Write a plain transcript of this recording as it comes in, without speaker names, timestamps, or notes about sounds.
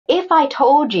If I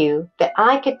told you that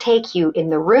I could take you in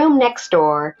the room next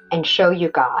door and show you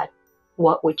God,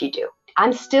 what would you do?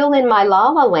 I'm still in my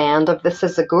la-la land of this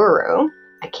is a guru.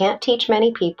 I can't teach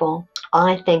many people.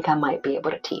 I think I might be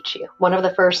able to teach you. One of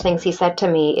the first things he said to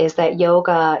me is that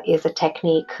yoga is a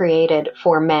technique created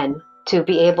for men to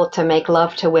be able to make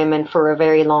love to women for a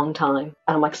very long time.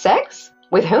 And I'm like, sex?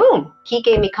 With whom? He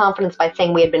gave me confidence by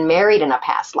saying we had been married in a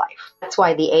past life. That's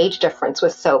why the age difference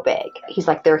was so big. He's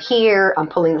like, they're here. I'm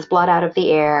pulling this blood out of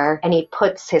the air. And he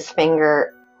puts his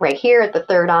finger right here at the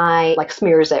third eye, like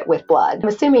smears it with blood. I'm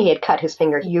assuming he had cut his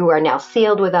finger. You are now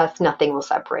sealed with us. Nothing will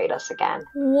separate us again.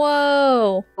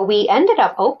 Whoa. We ended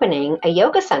up opening a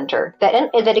yoga center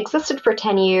that existed for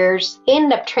 10 years,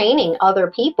 ended up training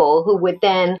other people who would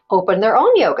then open their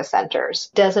own yoga centers.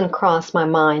 Doesn't cross my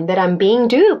mind that I'm being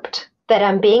duped, that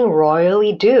I'm being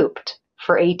royally duped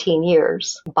for 18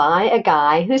 years by a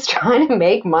guy who's trying to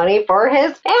make money for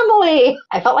his family.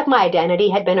 I felt like my identity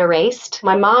had been erased.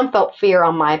 My mom felt fear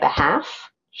on my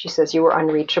behalf. She says, you were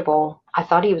unreachable. I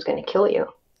thought he was going to kill you.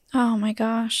 Oh my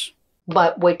gosh.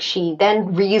 But what she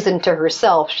then reasoned to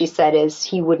herself, she said, is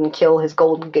he wouldn't kill his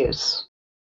golden goose.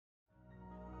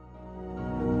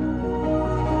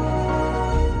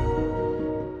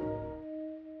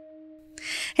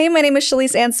 Hey, my name is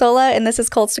Shelise Ansola, and this is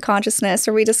Cults to Consciousness,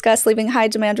 where we discuss leaving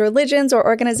high-demand religions or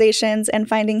organizations and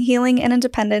finding healing and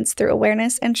independence through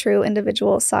awareness and true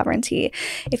individual sovereignty.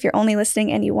 If you're only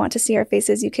listening and you want to see our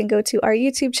faces, you can go to our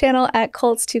YouTube channel at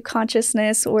Cults to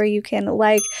Consciousness, where you can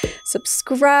like,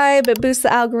 subscribe. It boosts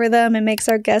the algorithm and makes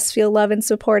our guests feel loved and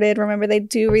supported. Remember, they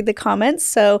do read the comments,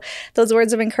 so those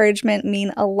words of encouragement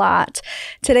mean a lot.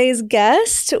 Today's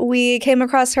guest, we came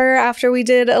across her after we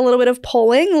did a little bit of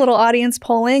polling, a little audience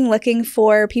polling, looking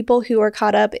for people who are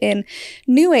caught up in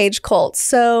New Age cults.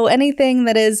 So anything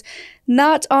that is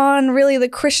not on really the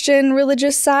Christian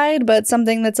religious side, but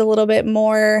something that's a little bit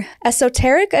more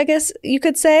esoteric, I guess you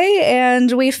could say.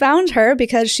 And we found her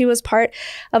because she was part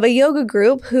of a yoga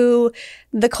group who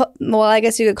I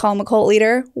guess you could call him a cult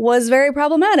leader, was very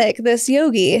problematic, this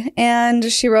yogi. And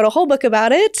she wrote a whole book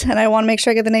about it. And I want to make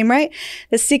sure I get the name right.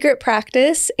 The Secret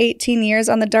Practice, 18 Years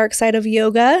on the Dark Side of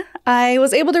Yoga. I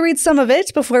was able to read some of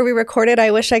it before we recorded.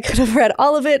 I wish I could have read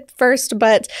all of it first,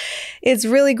 but it's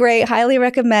really great. Highly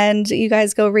recommend you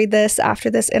guys go read this after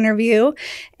this interview.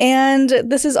 And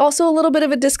this is also a little bit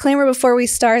of a disclaimer before we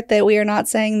start that we are not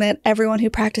saying that everyone who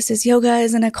practices yoga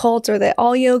is in a cult or that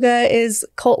all yoga is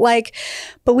cult-like.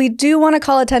 But we do want to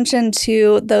call attention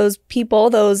to those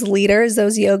people, those leaders,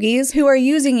 those yogis who are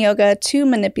using yoga to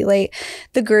manipulate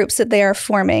the groups that they are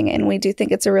forming. And we do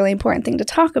think it's a really important thing to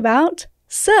talk about.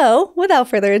 So without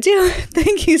further ado,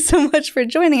 thank you so much for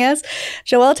joining us,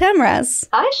 Joelle Tamraz.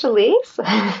 Hi,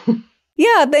 Shelise.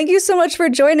 Yeah, thank you so much for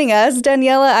joining us.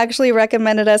 Daniela actually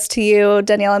recommended us to you.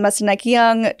 Daniela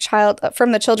Mestenek-Young, child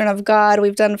from the Children of God.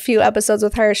 We've done a few episodes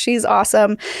with her. She's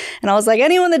awesome. And I was like,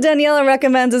 anyone that Daniela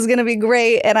recommends is going to be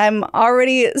great. And I'm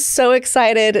already so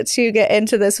excited to get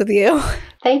into this with you.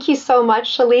 Thank you so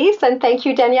much, Shelise, and thank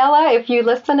you, Daniela, if you're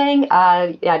listening.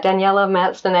 Daniela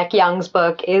Mestenek-Young's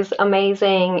book is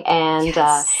amazing, and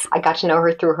yes. I got to know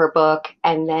her through her book,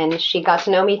 and then she got to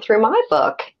know me through my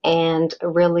book, and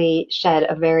really shed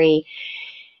a very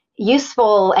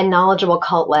useful and knowledgeable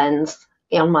cult lens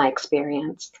on my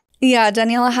experience. Yeah,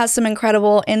 Daniela has some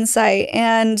incredible insight,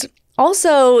 and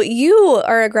also, you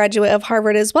are a graduate of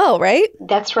Harvard as well, right?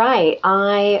 That's right.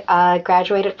 I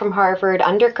graduated from Harvard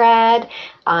undergrad.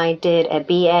 I did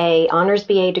a honors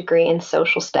BA degree in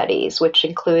social studies, which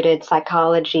included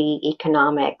psychology,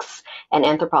 economics, and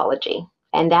anthropology.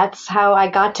 And that's how I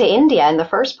got to India in the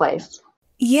first place.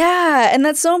 Yeah, and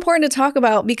that's so important to talk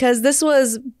about because this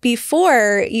was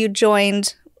before you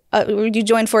joined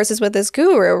forces with this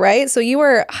guru, right? So you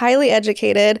were highly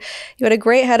educated, you had a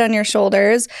great head on your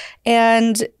shoulders,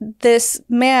 and this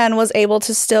man was able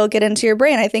to still get into your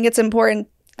brain. I think it's important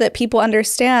that people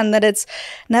understand that it's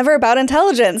never about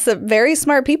intelligence, that very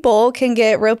smart people can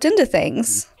get roped into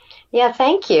things. Yeah,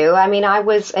 thank you. I mean, I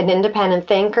was an independent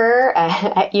thinker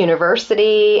at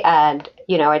university, and,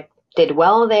 I did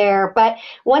well there. But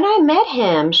when I met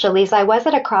him, Shelise, I was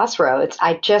at a crossroads.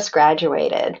 I just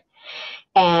graduated.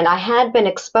 And I had been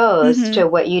exposed to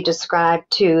what you described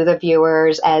to the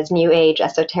viewers as New Age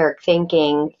esoteric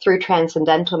thinking through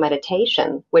transcendental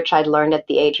meditation, which I'd learned at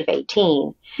the age of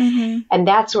 18. And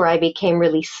that's where I became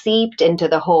really seeped into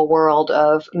the whole world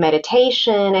of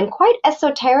meditation and quite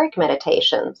esoteric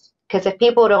meditations. Because if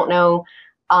people don't know,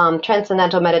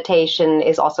 transcendental meditation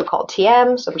is also called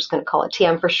TM, so I'm just going to call it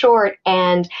TM for short.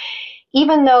 And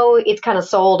even though it's kind of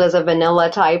sold as a vanilla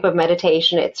type of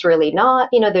meditation, it's really not.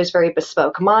 There's very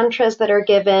bespoke mantras that are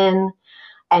given.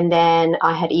 And then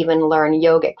I had even learned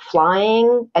yogic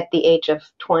flying at the age of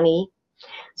 20.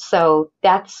 So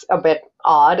that's a bit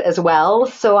odd as well.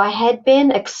 So I had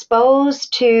been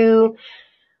exposed to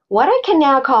what I can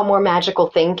now call more magical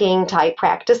thinking type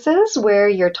practices, where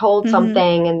you're told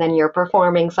something and then you're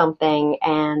performing something,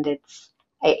 and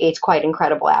it's quite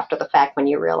incredible after the fact when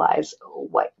you realize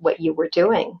what you were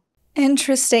doing.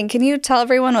 Interesting. Can you tell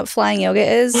everyone what flying yoga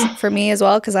is for me as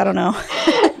well? Because I don't know.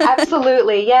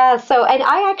 Absolutely. Yeah. So, and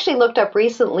I actually looked up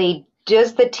recently,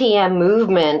 does the TM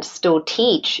movement still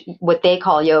teach what they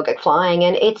call yogic flying?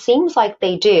 And it seems like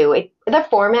they do. The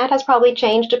format has probably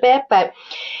changed a bit, but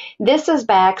this is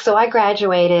back. So I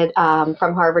graduated from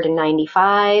Harvard in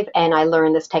 95, and I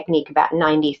learned this technique about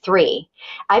 93.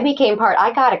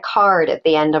 I got a card at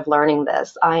the end of learning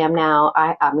this. I am now,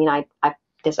 I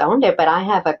disowned it, but I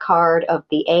have a card of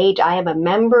the age. I am a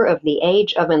member of the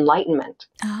Age of Enlightenment.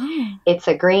 Oh. It's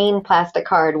a green plastic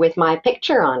card with my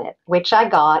picture on it, which I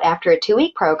got after a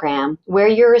 2-week program where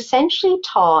you're essentially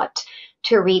taught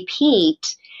to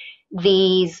repeat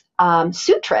these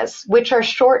sutras, which are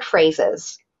short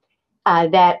phrases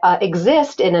that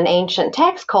exist in an ancient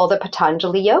text called the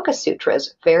Patanjali Yoga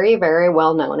Sutras, very, very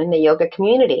well known in the yoga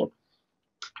community.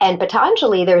 And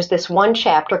Patanjali, there's this one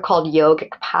chapter called Yogic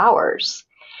Powers.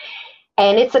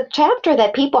 And it's a chapter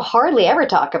that people hardly ever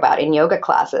talk about in yoga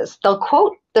classes. They'll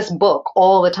quote this book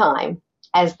all the time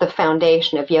as the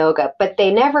foundation of yoga, but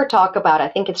they never talk about, I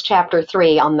think it's chapter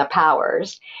 3 on the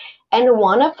powers. And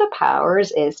one of the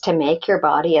powers is to make your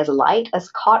body as light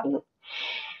as cotton.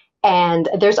 And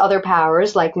there's other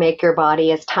powers like make your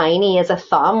body as tiny as a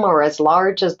thumb or as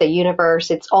large as the universe.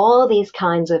 It's all these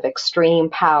kinds of extreme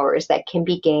powers that can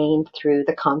be gained through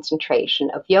the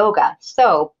concentration of yoga.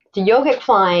 So the yogic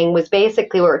flying was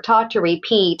basically we were taught to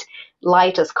repeat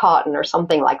light as cotton or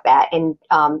something like that and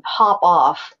hop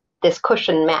off this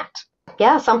cushion mat.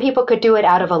 Yeah, some people could do it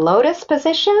out of a lotus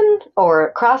position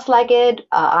or cross-legged.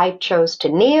 I chose to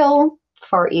kneel,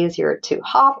 far easier to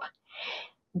hop.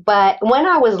 But when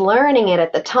I was learning it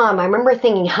at the time, I remember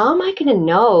thinking, how am I going to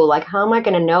know? Like, how am I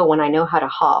going to know when I know how to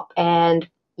hop? And,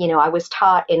 I was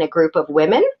taught in a group of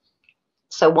women.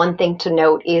 So one thing to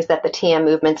note is that the TM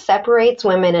movement separates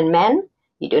women and men.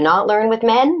 You do not learn with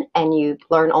men, and you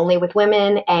learn only with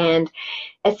women. And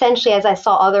essentially, as I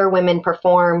saw other women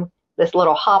perform this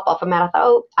little hop off a mat, I thought,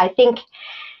 oh, I think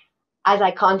as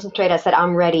I concentrate, I said,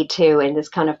 I'm ready to, and this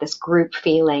kind of this group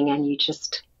feeling, and you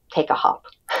just take a hop.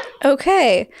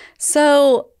 Okay.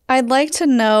 So I'd like to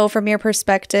know from your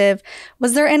perspective,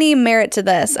 was there any merit to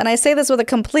this? And I say this with a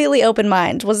completely open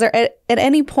mind. Was there at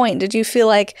any point, did you feel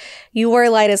like you were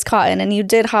light as cotton and you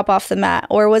did hop off the mat?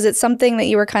 Or was it something that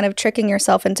you were kind of tricking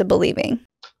yourself into believing?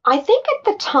 I think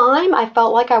at the time I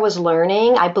felt like I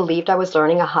believed I was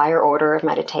learning a higher order of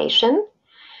meditation.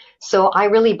 So I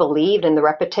really believed in the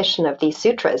repetition of these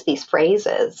sutras, these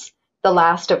phrases, the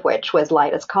last of which was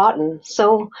light as cotton.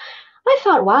 So I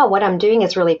thought, wow, what I'm doing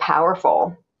is really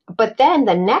powerful. But then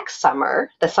the next summer,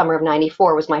 the summer of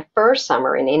 94, was my first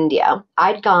summer in India.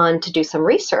 I'd gone to do some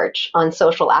research on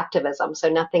social activism, so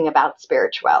nothing about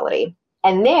spirituality.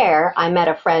 And there I met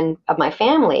a friend of my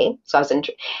family. So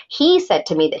he said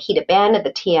to me that he'd abandoned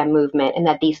the TM movement and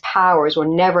that these powers were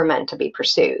never meant to be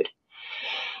pursued.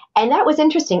 And that was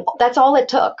interesting. That's all it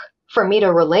took for me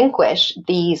to relinquish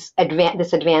this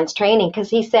advanced training, because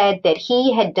he said that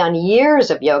he had done years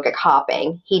of yogic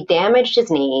hopping. He damaged his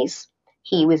knees.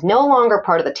 He was no longer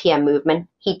part of the TM movement.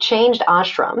 He changed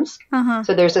ashrams.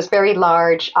 So there's this very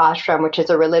large ashram, which is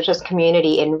a religious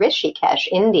community in Rishikesh,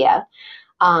 India,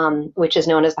 which is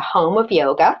known as the home of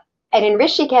yoga. And in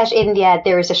Rishikesh, India,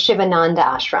 there is a Shivananda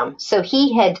ashram. So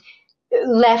he had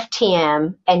left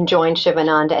TM and joined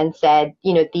Shivananda and said,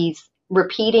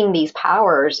 repeating these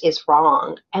powers is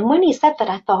wrong. And when he said that,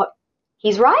 I thought,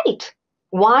 he's right.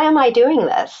 Why am I doing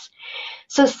this?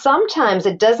 So sometimes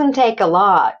it doesn't take a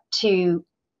lot to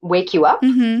wake you up,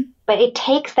 but it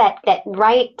takes that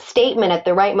right statement at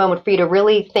the right moment for you to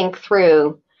really think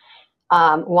through,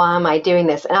 why am I doing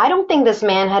this? And I don't think this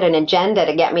man had an agenda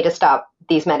to get me to stop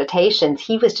these meditations.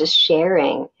 He was just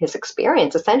sharing his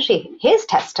experience, essentially his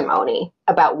testimony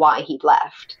about why he'd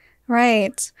left.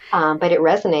 Right. But it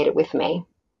resonated with me.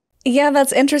 Yeah,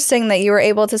 that's interesting that you were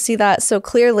able to see that so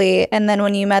clearly. And then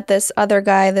when you met this other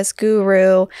guy, this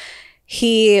guru,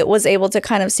 he was able to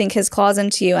kind of sink his claws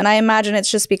into you. And I imagine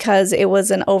it's just because it was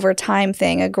an overtime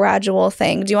thing, a gradual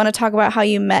thing. Do you want to talk about how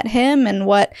you met him and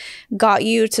what got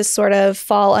you to sort of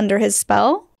fall under his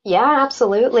spell? Yeah,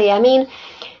 absolutely. I mean,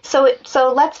 so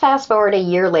let's fast forward a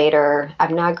year later.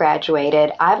 I've now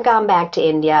graduated. I've gone back to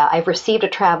India. I've received a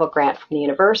travel grant from the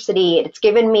university. It's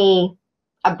given me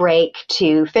a break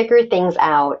to figure things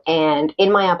out. And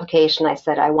in my application, I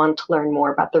said I want to learn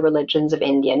more about the religions of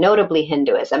India, notably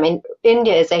Hinduism. I mean,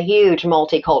 India is a huge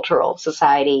multicultural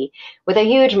society with a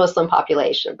huge Muslim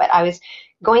population, but I was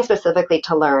going specifically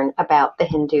to learn about the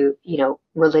Hindu,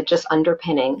 religious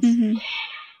underpinnings. Mm-hmm.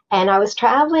 And I was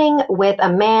traveling with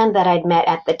a man that I'd met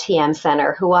at the TM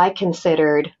Center who I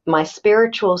considered my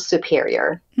spiritual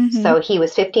superior. Mm-hmm. So he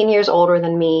was 15 years older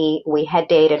than me. We had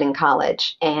dated in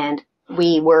college, and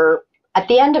we were at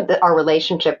the end of our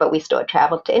relationship, but we still had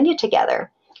traveled to India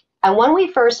together. And when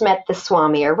we first met the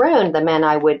Swami Arun, the man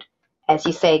I would, as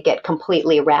you say, get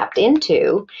completely wrapped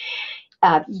into,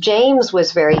 James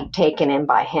was very taken in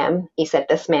by him. He said,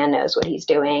 this man knows what he's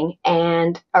doing.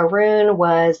 And Arun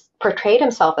portrayed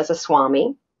himself as a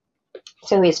Swami.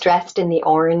 So he's dressed in the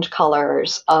orange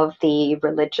colors of the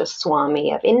religious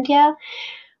Swami of India,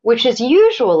 which is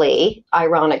usually,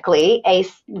 ironically, a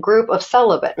group of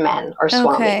celibate men or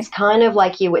Swamis, kind of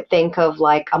like you would think of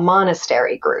like a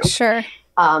monastery group. Sure.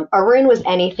 Arun was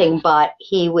anything but.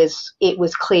 It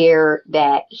was clear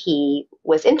that he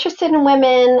was interested in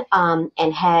women,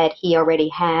 and he already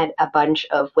had a bunch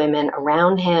of women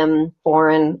around him,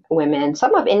 foreign women,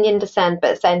 some of Indian descent,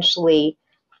 but essentially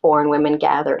foreign women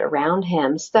gathered around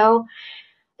him. So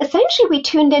essentially we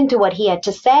tuned into what he had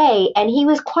to say, and he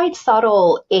was quite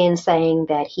subtle in saying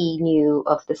that he knew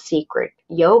of the secret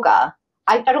yoga.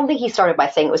 I don't think he started by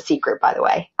saying it was secret, by the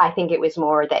way. I think it was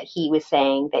more that he was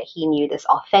saying that he knew this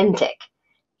authentic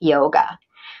yoga.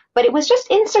 But it was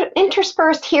just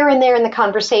interspersed here and there in the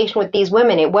conversation with these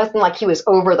women. It wasn't like he was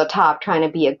over the top trying to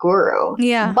be a guru.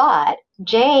 Yeah. But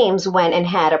James went and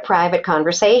had a private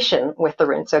conversation with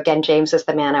Arun. So again, James is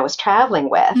the man I was traveling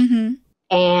with. Mm-hmm.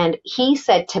 And he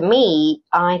said to me,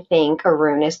 I think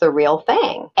Arun is the real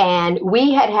thing. And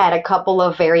we had a couple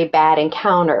of very bad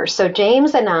encounters. So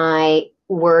James and I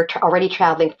were already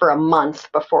traveling for a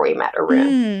month before we met Arun.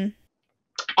 Mm.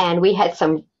 And we had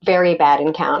some very bad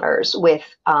encounters with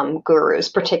gurus,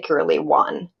 particularly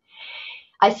one.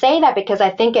 I say that because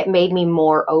I think it made me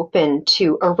more open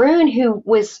to Arun, who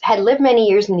had lived many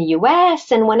years in the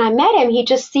U.S. And when I met him, he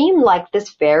just seemed like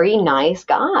this very nice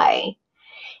guy.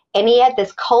 And he had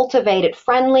this cultivated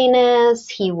friendliness.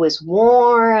 He was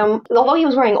warm. Although he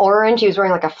was wearing orange, he was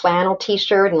wearing like a flannel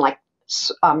t-shirt and like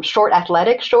short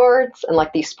athletic shorts and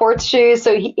like these sports shoes.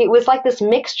 So it was like this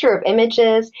mixture of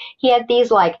images. He had these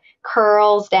like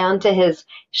curls down to his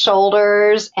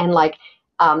shoulders and like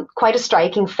quite a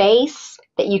striking face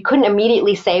that you couldn't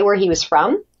immediately say where he was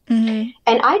from. Mm-hmm.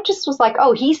 And I just was like,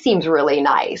 oh, he seems really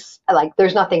nice. Like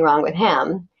there's nothing wrong with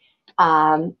him.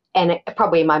 And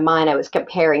probably in my mind, I was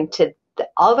comparing to the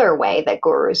other way that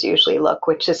gurus usually look,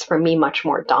 which is for me much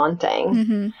more daunting.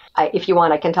 Mm-hmm. If you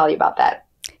want, I can tell you about that.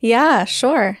 Yeah,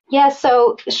 sure. Yeah,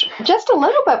 so just a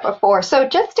little bit before. So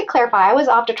just to clarify, I was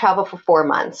off to travel for 4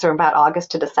 months, from about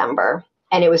August to December.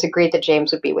 And it was agreed that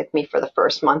James would be with me for the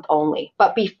first month only.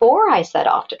 But before I set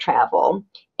off to travel,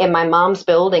 in my mom's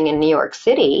building in New York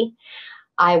City,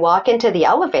 I walk into the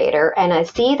elevator and I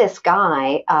see this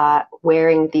guy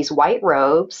wearing these white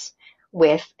robes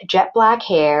with jet black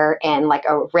hair and like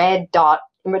a red dot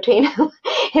in between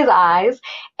his eyes.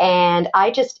 And I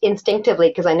just instinctively,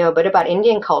 because I know a bit about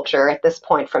Indian culture at this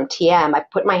point from TM, I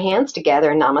put my hands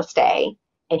together, namaste,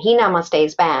 and he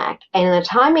namastes back. And in the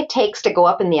time it takes to go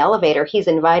up in the elevator, he's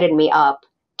invited me up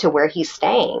to where he's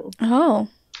staying. Oh.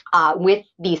 With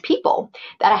these people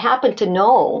that I happen to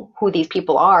know who these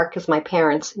people are because my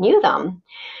parents knew them.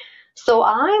 So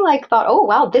I thought, oh,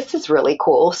 wow, this is really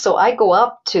cool. So I go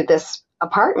up to this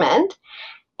apartment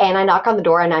and I knock on the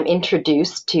door and I'm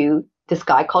introduced to this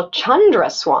guy called Chandra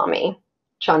Swami.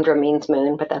 Chandra means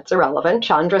moon, but that's irrelevant.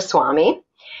 Chandra Swami.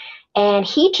 And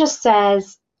he just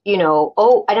says, and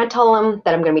I tell him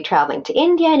that I'm going to be traveling to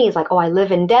India. And he's like, oh, I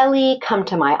live in Delhi. Come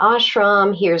to my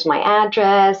ashram. Here's my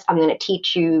address. I'm going to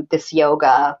teach you this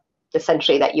yoga,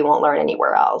 essentially, that you won't learn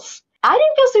anywhere else. I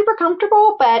didn't feel super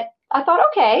comfortable, but I thought,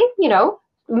 okay,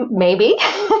 maybe.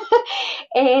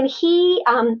 And he,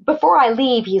 before I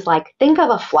leave, he's like, think of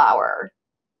a flower.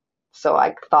 So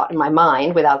I thought in my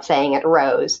mind, without saying it,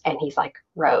 rose. And he's like,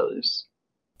 rose.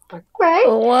 I'm like, okay.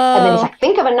 Whoa. And then he's like,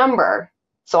 think of a number.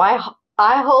 So I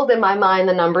hold in my mind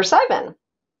the number 7.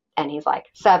 And he's like,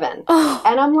 7. Oh.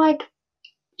 And I'm like,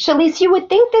 Shelise, you would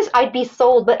think I'd be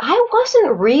sold, but I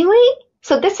wasn't really.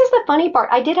 So this is the funny part.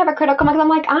 I did have a critical mind. I'm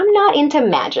like, I'm not into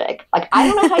magic. Like, I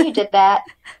don't know how you did that,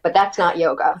 but that's not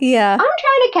yoga. Yeah. I'm trying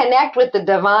to connect with the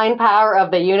divine power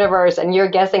of the universe, and you're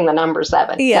guessing the number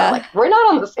 7. Yeah. So, we're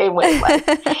not on the same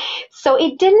wavelength. So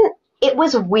it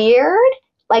was weird.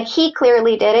 He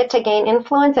clearly did it to gain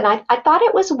influence, and I thought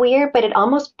it was weird, but it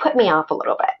almost put me off a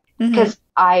little bit. because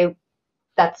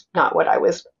that's not what I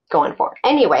was going for.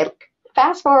 Anyway,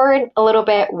 fast forward a little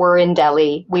bit, we're in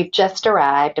Delhi. We've just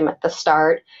arrived. I'm at the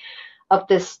start of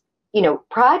this,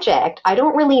 project. I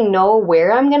don't really know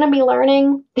where I'm going to be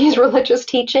learning these religious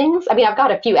teachings. I mean, I've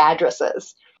got a few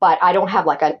addresses, but I don't have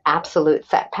like an absolute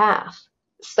set path.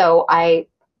 So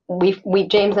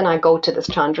James and I go to this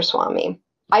Chandraswami.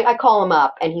 I call him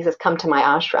up and he says, come to my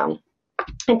ashram.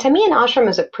 And to me, an ashram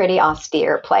is a pretty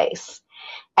austere place.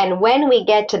 And when we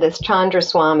get to this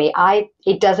Chandraswami,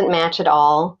 it doesn't match at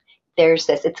all. It's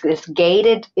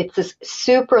this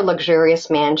super luxurious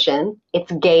mansion.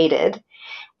 It's gated.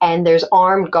 And there's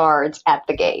armed guards at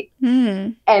the gate.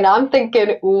 And I'm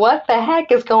thinking, what the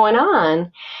heck is going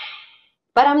on?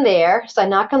 But I'm there. So I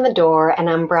knock on the door and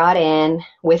I'm brought in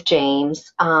with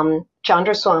James.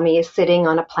 Chandraswami is sitting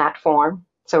on a platform.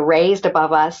 So raised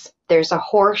above us, there's a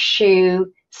horseshoe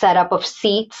setup of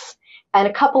seats. And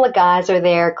a couple of guys are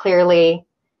there clearly,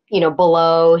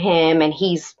 below him. And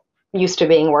he's used to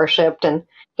being worshipped. And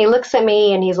he looks at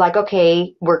me and he's like,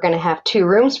 okay, we're going to have 2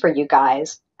 rooms for you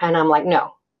guys. And I'm like,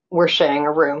 no. We're sharing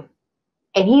a room.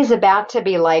 And he's about to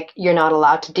be like, you're not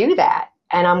allowed to do that.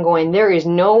 And I'm going, there is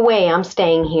no way I'm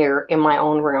staying here in my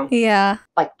own room. Yeah.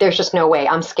 Like, there's just no way.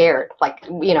 I'm scared. Like,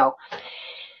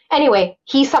 Anyway,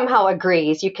 he somehow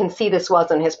agrees. You can see this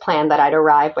wasn't his plan that I'd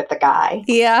arrive with the guy.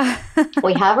 Yeah.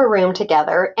 We have a room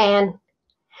together. And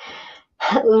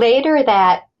later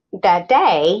that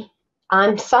day,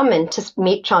 I'm summoned to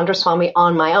meet Chandraswami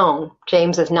on my own.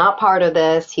 James is not part of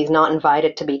this. He's not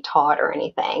invited to be taught or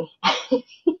anything.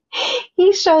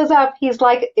 He shows up. He's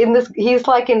like in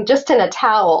a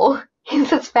towel. He's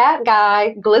this fat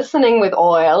guy glistening with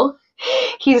oil.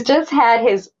 He's just had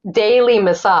his daily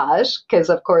massage because,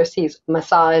 of course, he's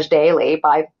massaged daily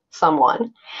by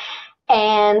someone.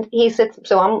 And he sits.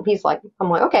 So I'm like,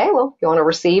 okay, well, you want to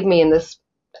receive me in this?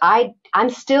 I'm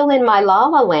still in my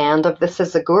la-la land of this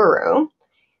is a guru.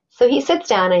 So he sits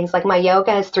down and he's like, my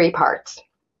yoga has 3 parts.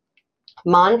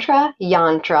 Mantra,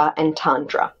 yantra, and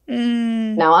tantra.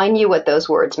 Now, I knew what those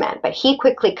words meant, but he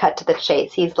quickly cut to the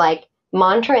chase. He's like,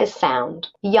 mantra is sound.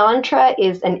 Yantra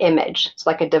is an image. It's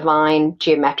like a divine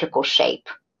geometrical shape,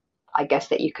 I guess,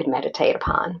 that you could meditate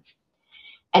upon.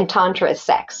 And tantra is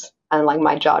sex. And like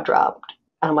my jaw dropped.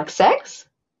 And I'm like, sex?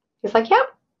 He's like, yeah.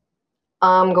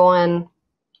 I'm going,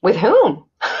 with whom?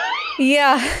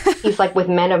 Yeah. He's like, with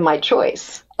men of my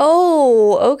choice.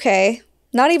 Oh, okay.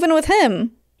 Not even with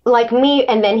him. Like me,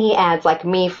 and then he adds, like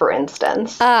me, for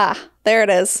instance. Ah, there it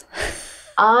is.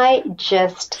 I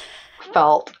just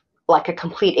felt like a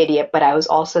complete idiot, but I was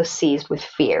also seized with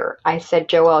fear. I said,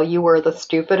 Joelle, you were the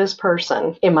stupidest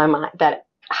person in my mind. That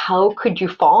how could you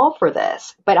fall for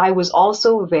this? But I was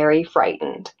also very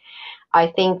frightened. I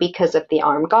think because of the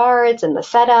armed guards and the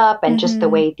setup and just the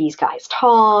way these guys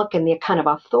talk and the kind of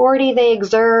authority they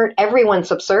exert, everyone's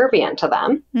subservient to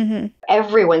them.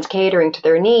 Everyone's catering to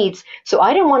their needs. So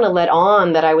I didn't want to let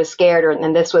on that I was scared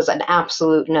and this was an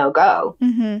absolute no-go.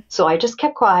 So I just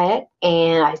kept quiet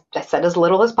and I said as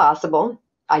little as possible.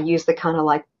 I used the kind of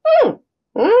like,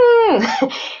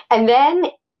 And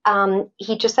then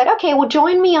he just said, okay, well,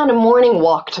 join me on a morning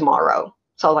walk tomorrow.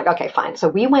 So I was like, okay, fine. So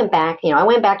we went back, I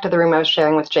went back to the room I was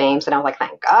sharing with James and I was like,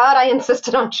 thank God I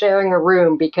insisted on sharing a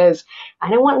room because I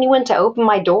didn't want anyone to open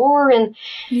my door. And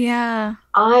yeah,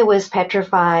 I was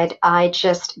petrified. I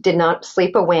just did not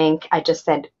sleep a wink. I just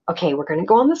said, okay, we're going to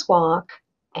go on this walk.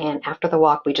 And after the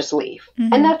walk, we just leave.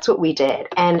 And that's what we did.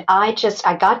 And I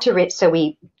got to it. So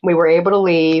we were able to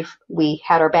leave. We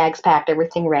had our bags packed,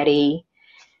 everything ready.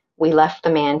 We left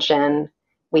the mansion.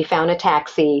 We found a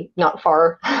taxi not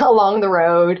far along the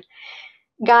road,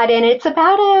 got in. It's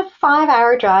about a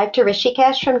 5-hour drive to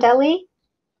Rishikesh from Delhi.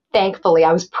 Thankfully,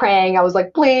 I was praying. I was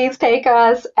like, please take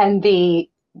us. And the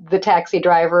taxi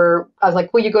driver, I was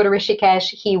like, will you go to Rishikesh?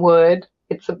 He would.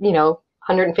 It's,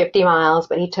 150 miles,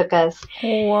 but he took us.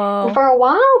 Whoa. And for a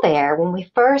while there, when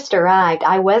we first arrived,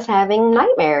 I was having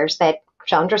nightmares that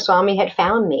Chandraswami had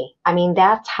found me. I mean,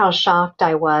 that's how shocked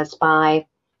I was by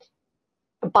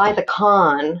the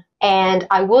con. And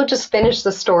I will just finish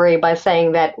the story by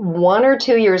saying that 1 or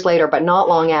 2 years later, but not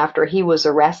long after he was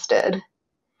arrested,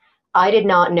 I did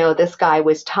not know this guy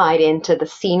was tied into the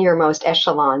senior most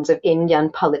echelons of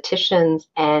Indian politicians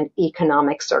and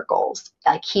economic circles.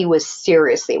 Like he was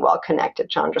seriously well connected,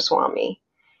 Chandraswami.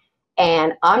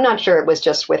 And I'm not sure it was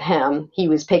just with him. He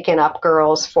was picking up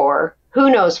girls for who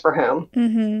knows for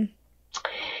whom.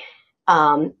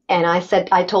 And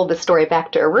I told this story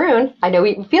back to Arun. I know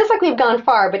it feels like we've gone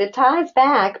far, but it ties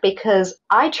back because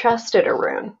I trusted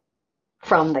Arun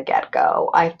from the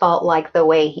get-go. I felt like the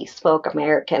way he spoke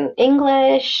American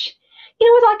English,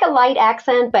 with like a light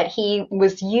accent, but he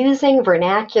was using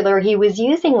vernacular. He was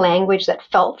using language that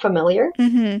felt familiar.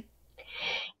 Mm-hmm.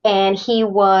 And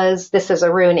this is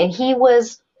Arun, and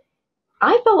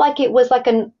I felt like it was like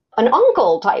an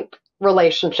uncle type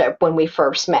relationship when we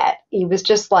first met. He was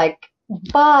just like,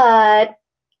 but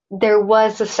there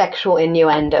was the sexual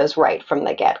innuendos right from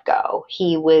the get-go.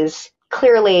 He was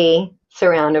clearly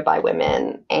surrounded by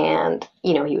women, and,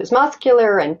 he was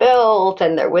muscular and built,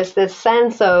 and there was this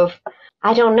sense of,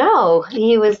 I don't know,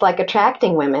 he was like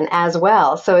attracting women as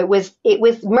well. So it was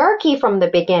murky from the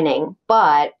beginning,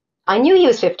 but I knew he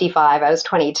was 55. I was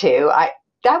 22.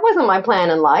 That wasn't my plan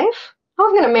in life. I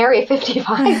was going to marry a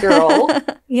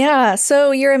 55-year-old. Yeah.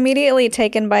 So you're immediately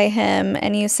taken by him,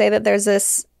 and you say that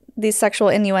there's these sexual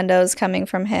innuendos coming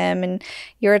from him, and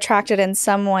you're attracted in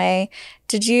some way.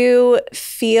 Did you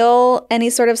feel any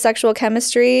sort of sexual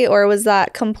chemistry, or was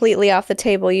that completely off the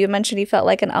table? You mentioned you felt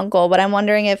like an uncle, but I'm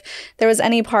wondering if there was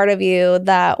any part of you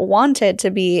that wanted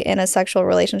to be in a sexual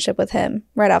relationship with him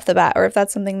right off the bat, or if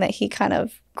that's something that he kind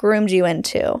of groomed you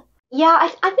into. Yeah,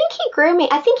 I think he groomed me.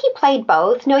 I think he played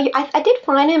both. No, I did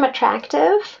find him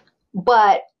attractive,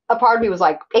 but a part of me was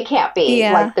like, it can't be.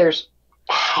 Yeah. Like,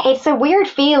 it's a weird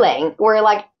feeling where,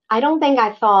 like, I don't think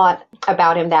I thought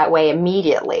about him that way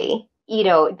immediately.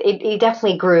 It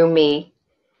definitely grew me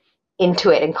into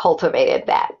it and cultivated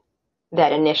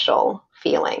that initial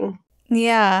feeling.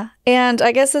 Yeah. And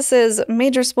I guess this is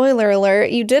major spoiler alert.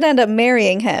 You did end up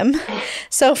marrying him.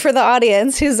 So for the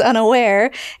audience who's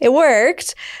unaware, it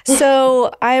worked.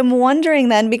 So I'm wondering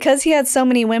then, because he had so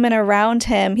many women around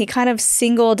him, he kind of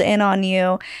singled in on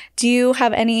you. Do you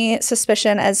have any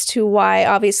suspicion as to why?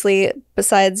 Obviously,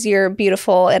 besides you're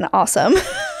beautiful and awesome.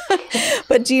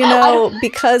 But do you know,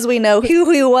 because we know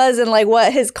who he was and like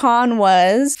what his con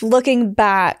was, looking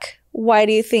back, why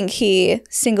do you think he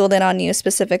singled in on you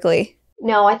specifically?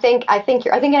 No, I think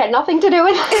it had nothing to do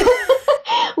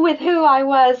with with who I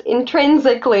was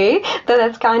intrinsically. Though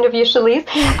that's kind of you, Shelise.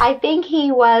 I think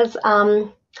he was.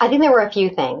 I think there were a few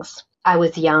things. I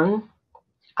was young.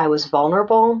 I was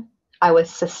vulnerable. I was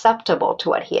susceptible to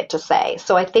what he had to say.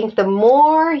 So I think the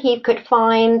more he could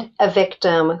find a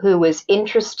victim who was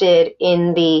interested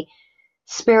in the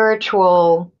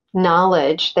spiritual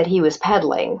knowledge that he was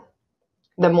peddling,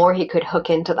 the more he could hook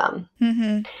into them.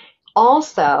 Mm-hmm.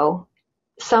 Also,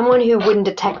 someone who wouldn't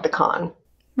detect the con.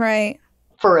 Right.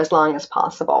 For as long as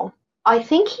possible. I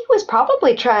think he was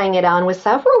probably trying it on with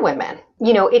several women.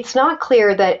 It's not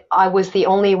clear that I was the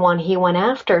only one he went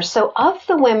after. So of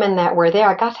the women that were there,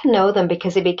 I got to know them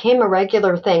because it became a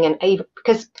regular thing. And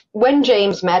because when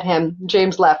James met him,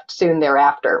 James left soon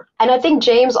thereafter. And I think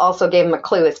James also gave him a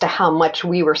clue as to how much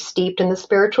we were steeped in the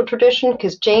spiritual tradition,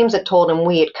 because James had told him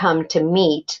we had come to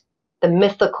meet the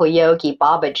mythical yogi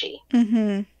Babaji.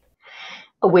 Mm-hmm.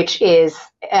 Which is,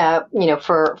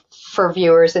 for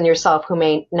viewers and yourself who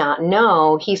may not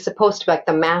know, he's supposed to be like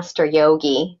the master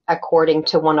yogi, according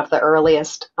to one of the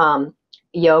earliest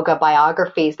yoga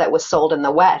biographies that was sold in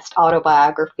the West,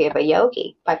 Autobiography of a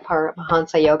Yogi by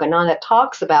Paramahansa Yogananda, that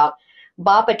talks about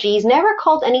Babaji. He's never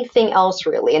called anything else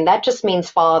really, and that just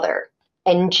means father.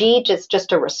 And Ji is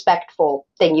just a respectful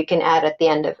thing you can add at the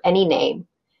end of any name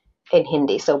in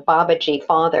Hindi. So Babaji,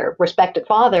 father, respected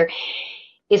father,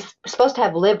 is supposed to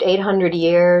have lived 800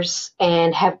 years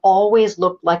and have always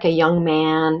looked like a young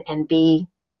man and be,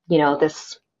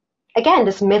 this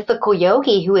mythical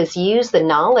yogi who has used the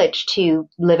knowledge to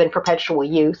live in perpetual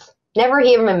youth. Never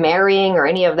hear him marrying or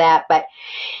any of that. But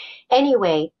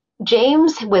anyway,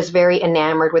 James was very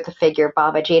enamored with the figure of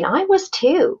Babaji, and I was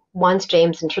too. Once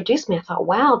James introduced me, I thought,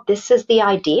 wow, this is the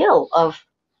ideal of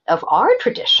our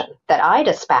tradition that I'd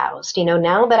espoused.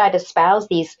 Now that I'd espoused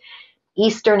these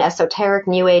Eastern, esoteric,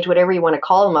 New Age, whatever you want to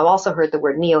call them. I've also heard the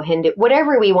word Neo-Hindu,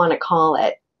 whatever we want to call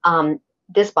it.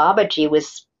 This Babaji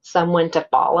was someone to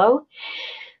follow.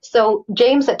 So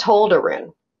James had told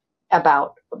Arun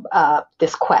about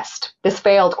this quest, this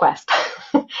failed quest.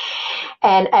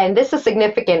 and this is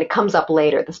significant. It comes up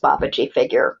later, this Babaji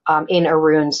figure in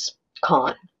Arun's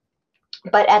con.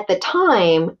 But at the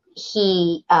time,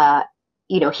 he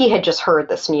had just heard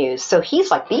this news. So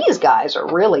he's like, these guys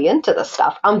are really into this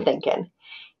stuff. I'm thinking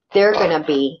they're going to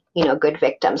be, good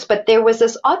victims. But there was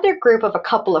this other group of a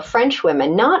couple of French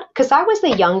women, not because I was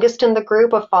the youngest in the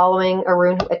group of following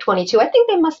Arun at 22. I think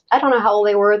I don't know how old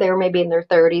they were. They were maybe in their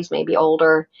 30s, maybe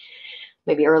older,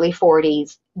 maybe early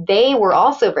 40s. They were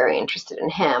also very interested in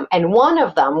him. And one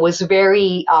of them was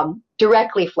very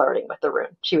directly flirting with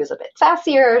Arun. She was a bit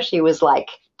sassier. She was like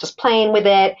just playing with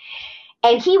it.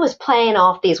 And he was playing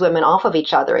off these women off of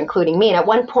each other, including me. And at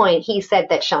one point, he said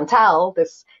that Chantal,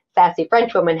 this sassy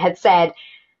French woman, had said,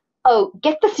 oh,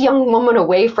 get this young woman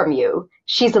away from you.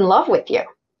 She's in love with you.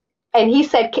 And he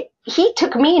said, he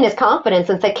took me in his confidence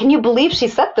and said, can you believe she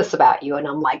said this about you? And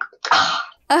I'm like,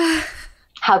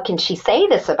 how can she say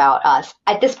this about us?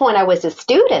 At this point, I was a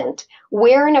student.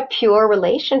 We're in a pure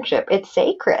relationship. It's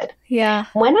sacred. Yeah.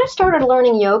 When I started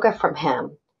learning yoga from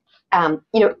him,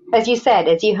 as you said,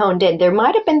 as you honed in, there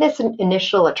might have been this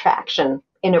initial attraction,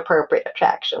 inappropriate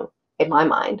attraction in my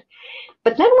mind.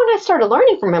 But then when I started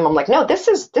learning from him, I'm like, no,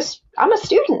 I'm a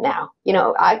student now.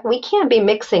 We can't be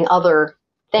mixing other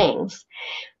things.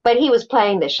 But he was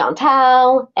playing the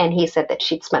Chantal, and he said that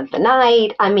she'd spent the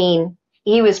night. I mean,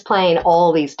 he was playing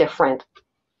all these different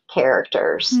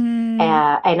characters. And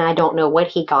I don't know what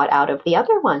he got out of the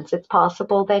other ones. It's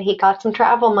possible that he got some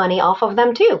travel money off of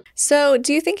them too. So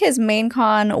do you think his main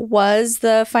con was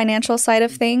the financial side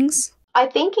of things? I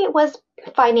think it was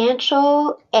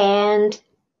financial, and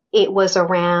it was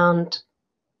around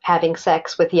having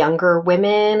sex with younger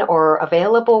women or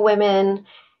available women,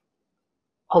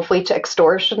 hopefully to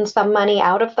extortion some money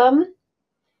out of them,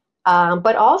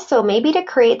 but also maybe to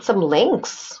create some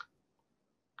links.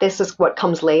 This is what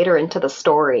comes later into the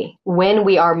story, when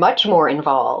we are much more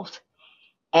involved,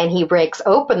 and he breaks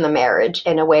open the marriage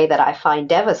in a way that I find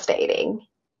devastating.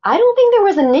 I don't think there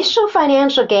was initial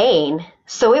financial gain,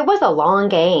 so it was a long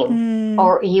game.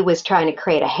 Or he was trying to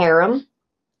create a harem,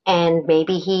 and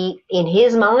maybe in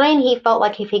his mind, he felt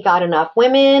like if he got enough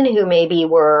women who maybe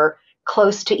were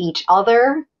close to each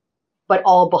other, but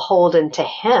all beholden to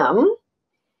him,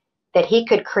 that he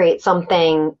could create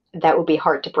something that would be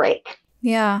hard to break.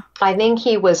 Yeah. I think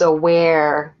he was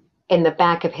aware in the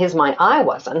back of his mind. I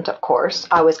wasn't, of course.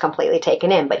 I was completely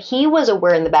taken in. But he was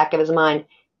aware in the back of his mind,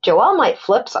 Joelle might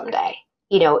flip someday,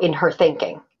 in her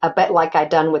thinking. A bit like I'd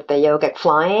done with the Yogic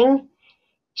Flying.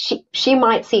 She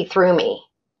might see through me.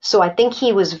 So I think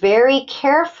he was very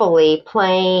carefully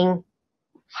playing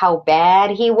how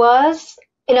bad he was.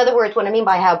 In other words, what I mean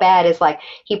by how bad is like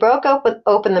he broke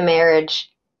open the marriage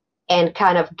and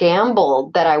kind of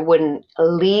gambled that I wouldn't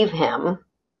leave him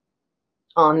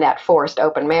on that forced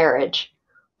open marriage.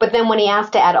 But then when he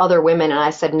asked to add other women and I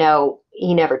said no,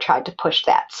 he never tried to push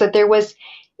that. So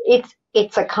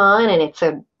it's a con, and it's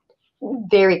a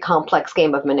very complex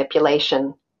game of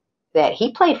manipulation that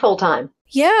he played full time.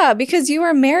 Yeah, because you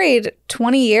were married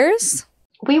 20 years?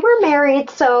 We were married,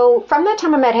 so from the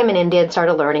time I met him in India and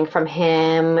started learning from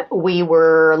him, we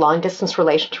were a long-distance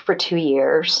relationship for 2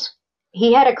 years.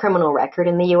 He had a criminal record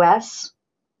in the U.S.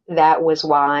 That was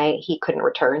why he couldn't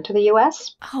return to the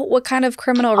U.S. Oh, what kind of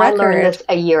criminal record? I learned this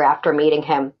a year after meeting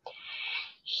him.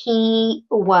 He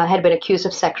had been accused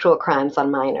of sexual crimes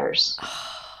on minors.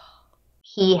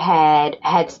 He had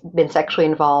been sexually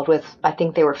involved with, I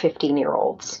think they were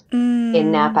 15-year-olds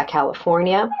in Napa,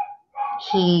 California.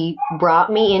 He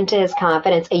brought me into his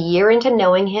confidence. A year into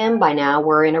knowing him, by now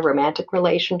we're in a romantic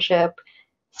relationship,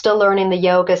 still learning the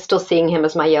yoga, still seeing him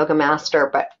as my yoga master,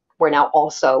 but we're now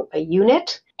also a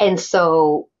unit. And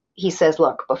so he says,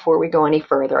 look, before we go any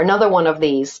further, another one of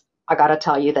these, I got to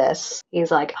tell you this.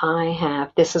 He's like,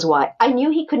 this is why. I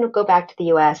knew he couldn't go back to the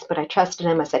U.S., but I trusted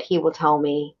him. I said, he will tell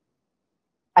me.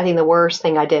 I think the worst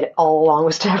thing I did all along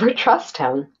was to ever trust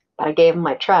him. But I gave him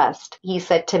my trust. He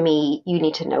said to me, you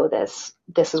need to know this.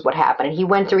 This is what happened. And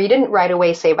he didn't right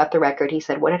away say about the record. He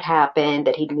said what had happened,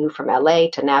 that he'd moved from LA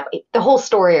to Napa. The whole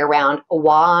story around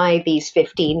why these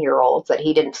 15-year-olds that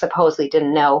he supposedly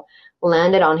didn't know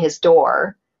landed on his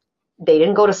door. They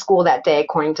didn't go to school that day,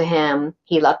 according to him.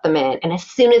 He let them in. And as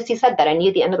soon as he said that, I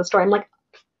knew the end of the story. I'm like,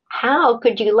 how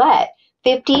could you let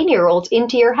 15-year-olds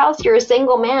into your house? You're a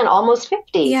single man, almost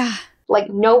 50. Yeah. Like,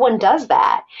 no one does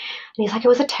that. And he's like, it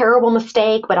was a terrible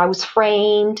mistake, but I was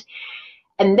framed.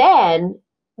 And then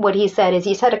what he said is,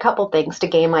 he said a couple things to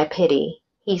gain my pity.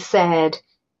 He said,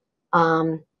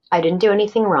 I didn't do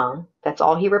anything wrong. That's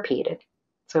all he repeated.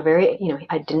 So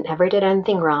I never did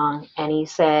anything wrong. And he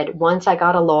said, once I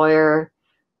got a lawyer,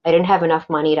 I didn't have enough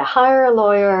money to hire a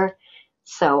lawyer.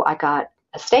 So I got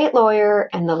a state lawyer,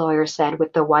 and the lawyer said,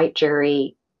 with the white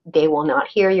jury, they will not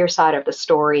hear your side of the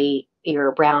story. You're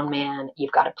a brown man.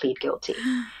 You've got to plead guilty.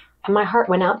 And my heart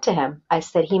went out to him. I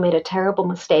said, he made a terrible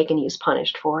mistake and he was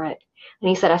punished for it. And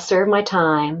he said, I served my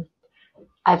time.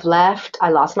 I've left. I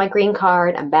lost my green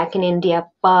card. I'm back in India,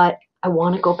 but I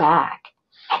want to go back.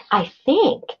 And I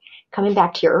think, coming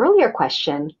back to your earlier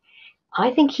question,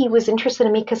 I think he was interested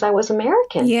in me because I was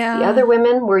American. Yeah. The other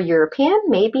women were European,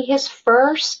 maybe his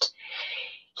first.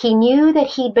 He knew that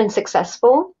he'd been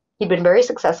successful. He'd been very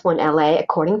successful in LA,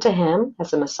 according to him,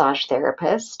 as a massage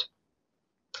therapist.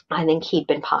 I think he'd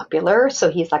been popular.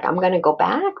 So he's like, I'm going to go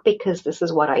back because this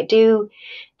is what I do.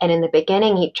 And in the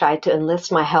beginning, he tried to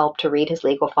enlist my help to read his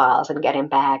legal files and get him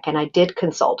back. And I did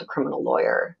consult a criminal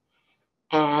lawyer.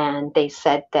 And they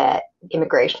said that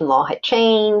immigration law had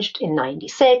changed in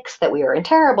 96, that we were in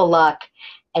terrible luck.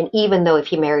 And even though if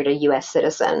he married a U.S.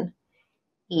 citizen,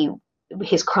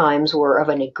 his crimes were of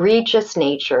an egregious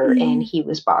nature and he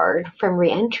was barred from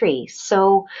reentry.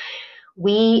 So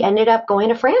we ended up going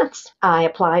to France. I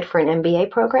applied for an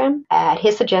MBA program at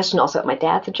his suggestion, also at my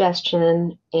dad's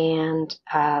suggestion, and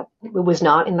it was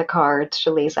not in the cards.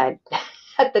 Shelise, I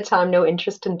had at the time no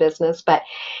interest in business, but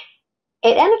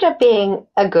it ended up being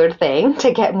a good thing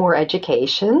to get more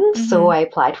education. So I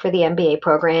applied for the MBA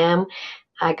program.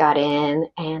 I got in,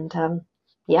 and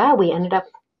we ended up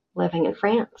living in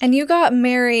France. And you got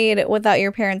married without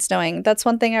your parents knowing. That's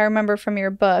one thing I remember from your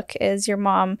book is your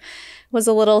mom was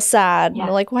a little sad. Yeah.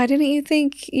 Like, why didn't you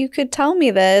think you could tell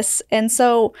me this? And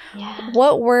so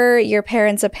what were your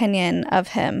parents' opinion of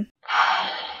him?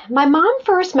 My mom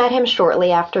first met him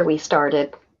shortly after we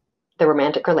started the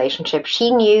romantic relationship.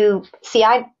 She knew,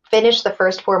 I finished the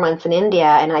first 4 months in India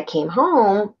and I came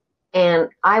home and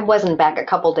I wasn't back a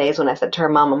couple days when I said to her,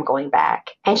 Mom, I'm going back.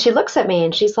 And she looks at me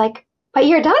and she's like, but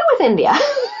you're done with India.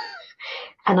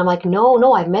 And I'm like,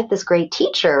 no, I've met this great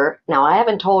teacher. Now, I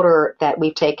haven't told her that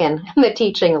we've taken the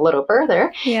teaching a little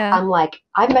further. Yeah. I'm like,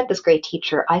 I've met this great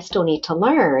teacher. I still need to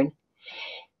learn.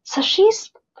 So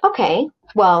she's, okay.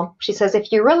 Well, she says,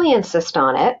 if you really insist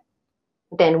on it,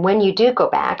 then when you do go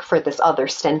back for this other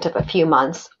stint of a few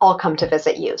months, I'll come to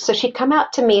visit you. So she'd come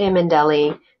out to meet him in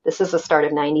Delhi. This is the start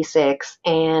of 96.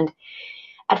 And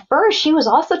at first, she was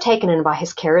also taken in by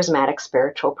his charismatic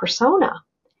spiritual persona.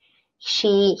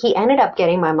 He ended up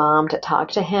getting my mom to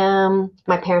talk to him.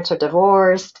 My parents are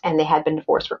divorced, and they had been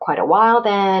divorced for quite a while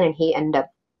then, and he ended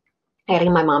up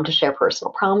getting my mom to share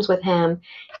personal problems with him,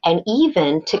 and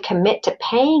even to commit to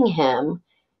paying him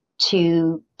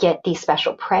to get these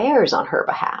special prayers on her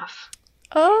behalf.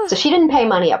 Oh. So she didn't pay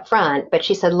money up front, but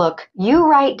she said, look, you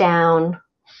write down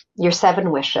your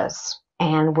 7 wishes.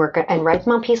 And and write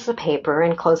them on pieces of paper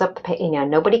and close up the paper.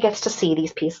 Nobody gets to see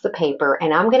these pieces of paper.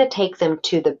 And I'm going to take them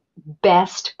to the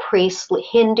best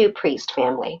Hindu priest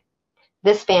family.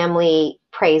 This family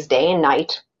prays day and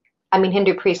night. I mean,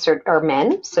 Hindu priests are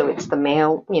men, so it's the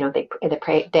male. They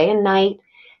pray day and night.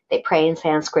 They pray in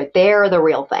Sanskrit. They're the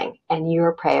real thing, and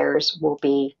your prayers will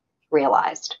be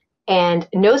realized. And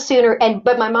no sooner.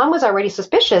 But my mom was already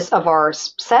suspicious of our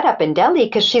setup in Delhi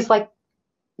because she's like,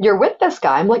 you're with this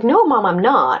guy. I'm like, no, Mom, I'm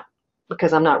not,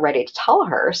 because I'm not ready to tell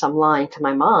her. So I'm lying to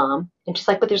my mom. And she's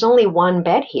like, but there's only one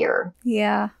bed here.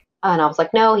 Yeah. And I was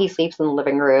like, no, he sleeps in the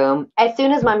living room. As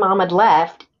soon as my mom had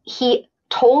left, he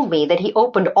told me that he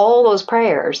opened all those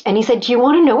prayers. And he said, do you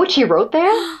want to know what she wrote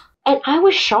there? And I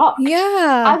was shocked.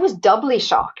 Yeah. I was doubly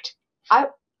shocked.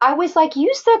 I was like,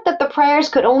 you said that the prayers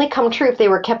could only come true if they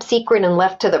were kept secret and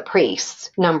left to the priests,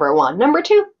 number one. Number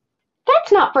two,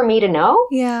 that's not for me to know.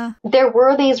 Yeah. There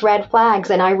were these red flags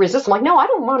and I resist. I'm like, no, I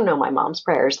don't want to know my mom's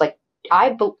prayers. Like,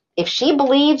 if she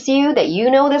believes you, that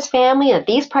you know this family, that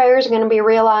these prayers are going to be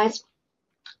realized.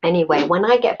 Anyway, when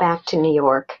I get back to New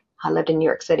York, I lived in New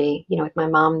York City, with my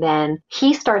mom then,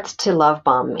 he starts to love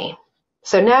bomb me.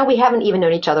 So now we haven't even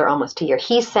known each other almost a year.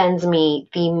 He sends me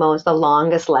the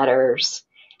longest letters.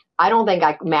 I don't think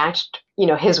I matched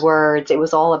his words. It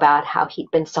was all about how he'd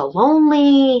been so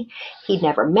lonely. He'd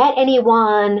never met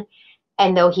anyone.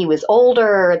 And though he was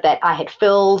older, that I had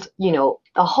filled,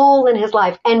 a hole in his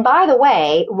life. And by the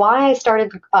way, why I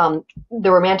started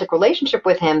the romantic relationship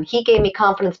with him, he gave me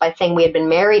confidence by saying we had been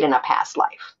married in a past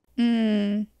life.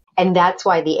 Mm. And that's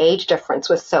why the age difference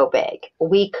was so big.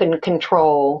 We couldn't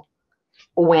control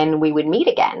when we would meet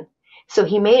again. So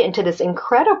he made it into this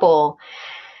incredible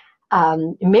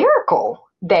miracle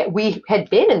that we had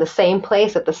been in the same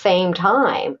place at the same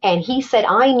time. And he said,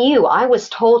 I was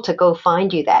told to go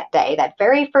find you that day. That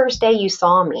very first day you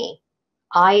saw me,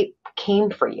 I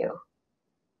came for you.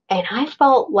 And I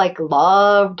felt like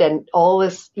loved and all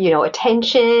this,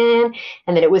 attention,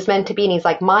 and that it was meant to be. And he's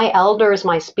like, my elders,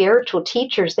 my spiritual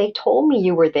teachers, they told me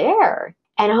you were there.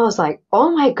 And I was like,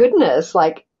 oh my goodness,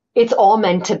 like it's all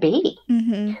meant to be.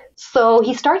 Mm-hmm. So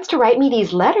he starts to write me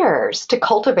these letters to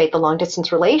cultivate the long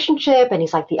distance relationship. And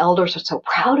he's like, the elders are so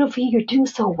proud of you. You're doing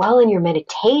so well in your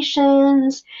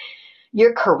meditations.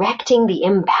 You're correcting the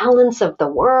imbalance of the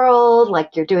world.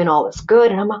 Like you're doing all this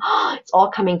good. And I'm like, it's all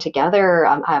coming together.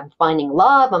 I'm finding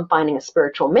love. I'm finding a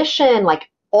spiritual mission. Like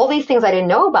all these things I didn't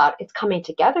know about, it's coming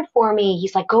together for me.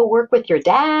 He's like, go work with your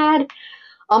dad.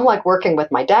 I'm like working with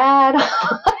my dad.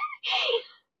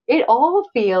 It all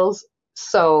feels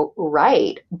so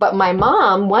right. But my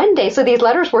mom one day, so these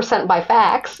letters were sent by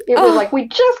fax. It was like we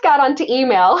just got onto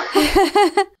email.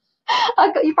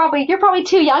 You're probably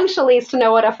too young, Shelise, to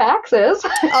know what a fax is.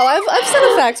 Oh, I've sent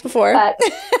a fax before.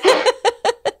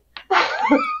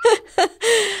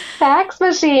 Fax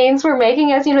machines were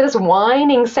making us, this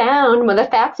whining sound. When the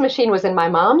fax machine was in my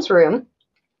mom's room,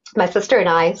 my sister and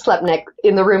I slept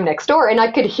in the room next door, and I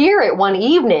could hear it one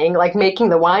evening, like making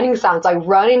the whining sounds. I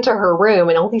run into her room,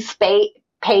 and all these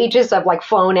pages of like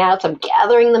phone outs, I'm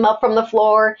gathering them up from the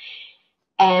floor.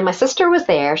 And my sister was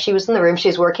there. She was in the room. She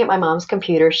was working at my mom's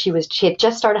computer. She had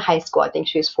just started high school. I think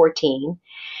she was 14.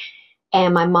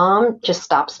 And my mom just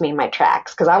stops me in my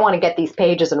tracks because I want to get these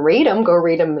pages and go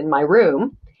read them in my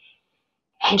room.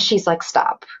 And she's like,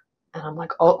 stop. And I'm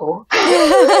like, uh-oh.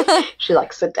 She's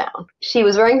like, sit down. She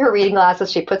was wearing her reading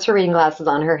glasses. She puts her reading glasses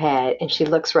on her head and she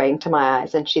looks right into my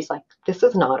eyes. And she's like, this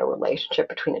is not a relationship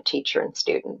between a teacher and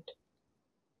student.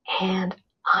 And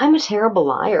I'm a terrible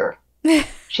liar.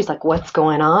 She's like, what's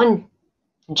going on,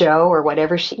 Joe, or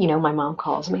whatever my mom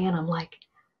calls me. And I'm like,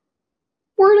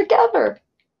 we're together.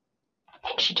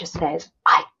 And she just says,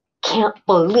 I can't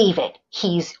believe it.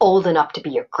 He's old enough to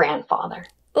be your grandfather.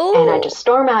 Ooh. And I just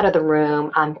storm out of the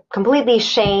room. I'm completely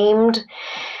shamed.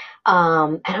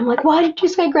 And I'm like, why did you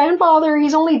say grandfather?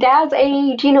 He's only dad's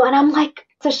age, And I'm like,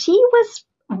 so she was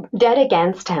dead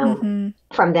against him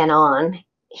from then on.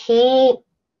 He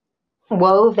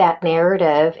wove that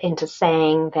narrative into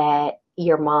saying that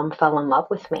your mom fell in love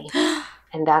with me.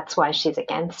 And that's why she's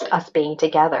against us being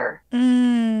together.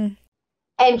 And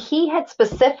he had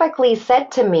specifically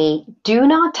said to me, do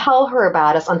not tell her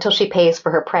about us until she pays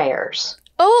for her prayers.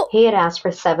 Oh. He had asked for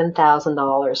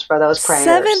 $7,000 for those prayers.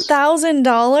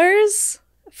 $7,000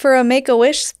 for a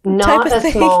Make-A-Wish Not type of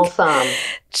thing? Not a small sum.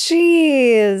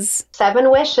 Jeez.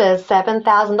 7 wishes,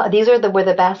 $7,000. These were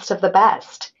the best of the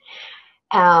best.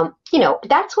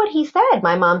 That's what he said.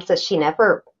 My mom says she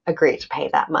never agreed to pay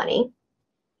that money.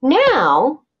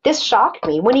 Now, this shocked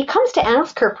me. When he comes to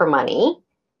ask her for money,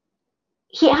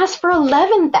 he asked for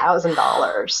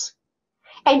 $11,000.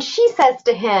 And she says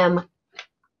to him,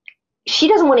 she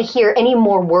doesn't want to hear any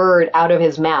more word out of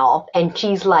his mouth. And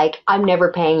she's like, I'm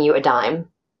never paying you a dime.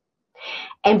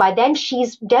 And by then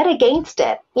she's dead against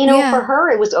it. For her,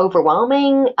 it was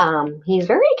overwhelming. He's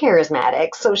very charismatic.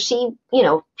 So she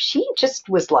just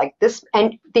was like this.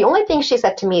 And the only thing she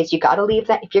said to me is, you got to leave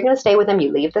that. If you're going to stay with him,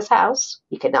 you leave this house.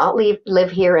 You cannot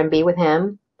live here and be with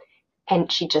him.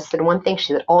 And she just said one thing.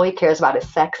 She said, all he cares about is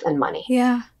sex and money.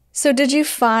 Yeah. So did you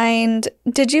find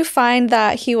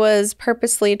that he was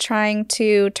purposely trying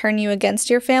to turn you against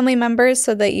your family members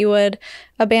so that you would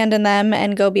abandon them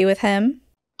and go be with him?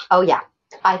 Oh, yeah.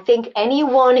 I think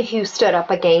anyone who stood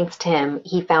up against him,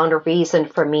 he found a reason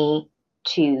for me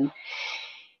to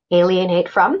alienate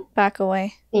from. Back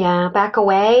away. Yeah, back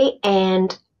away.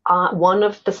 And one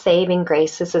of the saving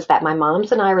graces is that my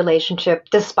mom's and I relationship,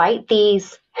 despite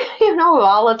these,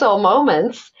 volatile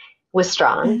moments, was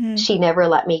strong. Mm-hmm. She never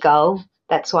let me go.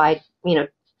 That's why,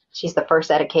 she's the first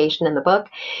dedication in the book.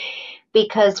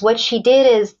 Because what she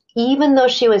did is, even though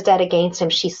she was dead against him,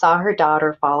 she saw her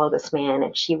daughter follow this man,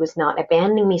 and she was not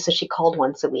abandoning me. So she called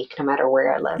once a week, no matter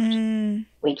where I lived.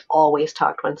 We always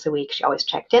talked once a week. She always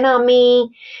checked in on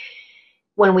me.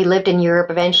 When we lived in Europe,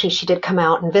 eventually she did come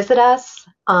out and visit us.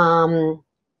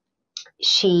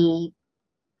 She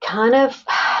kind of,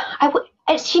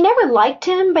 she never liked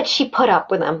him, but she put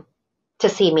up with him to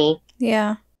see me.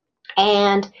 Yeah.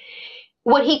 And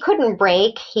what he couldn't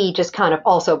break, he just kind of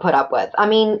also put up with. I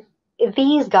mean,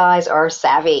 these guys are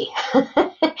savvy.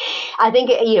 I think,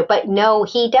 but no,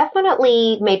 he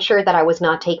definitely made sure that I was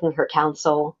not taking her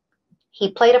counsel.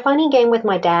 He played a funny game with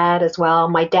my dad as well.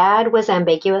 My dad was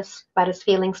ambiguous about his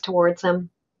feelings towards him.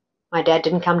 My dad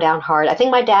didn't come down hard. I think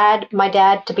my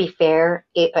dad, to be fair,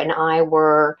 and I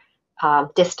were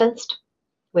distanced.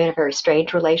 We had a very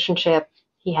strange relationship.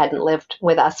 He hadn't lived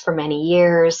with us for many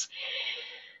years.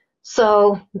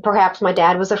 So perhaps my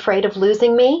dad was afraid of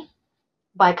losing me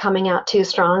by coming out too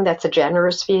strong. That's a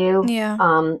generous view. Yeah.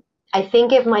 I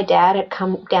think if my dad had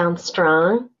come down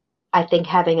strong, I think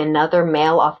having another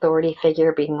male authority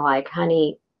figure being like,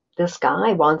 honey, this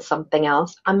guy wants something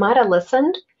else, I might have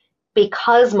listened,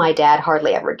 because my dad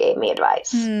hardly ever gave me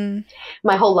advice.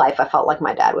 My whole life, I felt like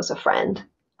my dad was a friend.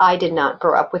 I did not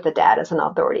grow up with a dad as an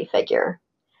authority figure.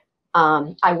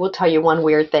 I will tell you one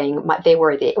weird thing.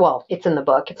 It's in the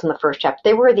book. It's in the first chapter.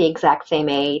 They were the exact same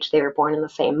age. They were born in the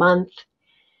same month.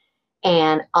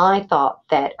 And I thought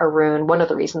that Arun, one of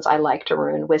the reasons I liked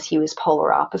Arun was he was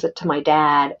polar opposite to my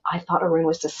dad. I thought Arun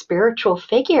was a spiritual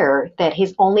figure, that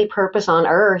his only purpose on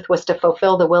earth was to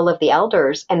fulfill the will of the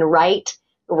elders and right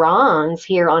wrongs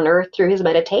here on earth through his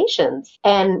meditations.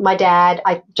 And my dad,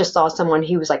 I just saw someone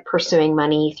who was like pursuing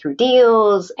money through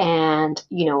deals, and,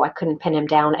 you know, I couldn't pin him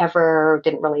down ever,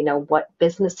 didn't really know what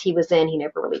business he was in. He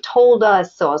never really told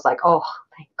us. So I was like, oh,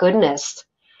 thank goodness.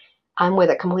 I'm with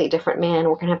a completely different man.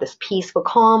 We're going to have this peaceful,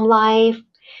 calm life.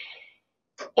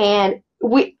 And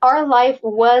our life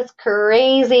was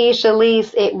crazy,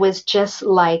 Shelise. It was just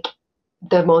like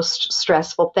the most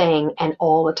stressful thing. And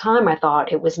all the time I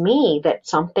thought it was me, that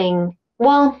something,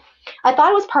 well, I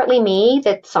thought it was partly me,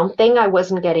 that something I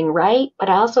wasn't getting right, but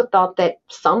I also thought that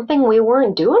something we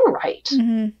weren't doing right.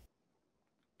 Mm-hmm.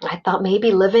 I thought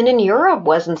maybe living in Europe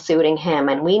wasn't suiting him,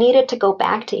 and we needed to go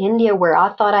back to India where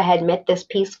I thought I had met this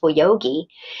peaceful yogi.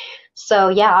 So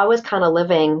yeah, I was kind of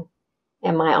living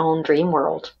in my own dream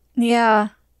world. Yeah.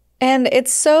 And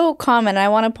it's so common. I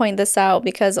want to point this out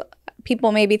because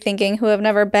people may be thinking, who have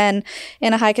never been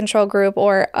in a high control group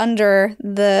or under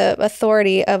the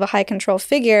authority of a high control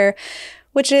figure,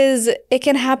 which is, it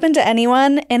can happen to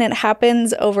anyone, and it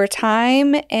happens over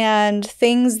time, and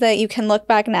things that you can look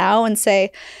back now and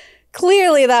say,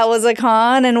 clearly that was a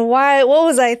con, and what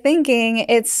was I thinking?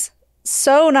 It's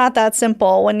so not that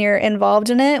simple when you're involved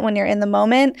in it, when you're in the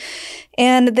moment.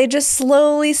 And they just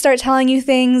slowly start telling you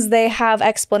things. They have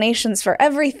explanations for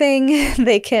everything.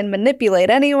 They can manipulate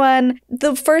anyone.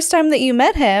 The first time that you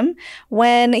met him,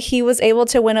 when he was able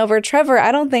to win over Trevor,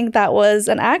 I don't think that was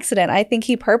an accident. I think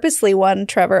he purposely won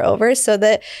Trevor over so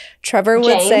that Trevor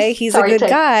would say he's a good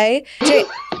guy.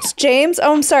 James?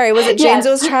 Oh, I'm sorry. Was it James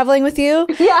that was traveling with you?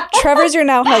 Yeah. Trevor's your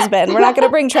now husband. We're not going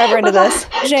to bring Trevor into this.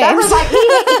 James. Trevor's like,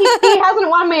 he hasn't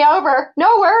won me over.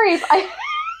 No worries.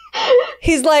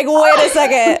 He's like, wait a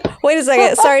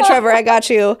second. Sorry, Trevor, I got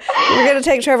you. We're going to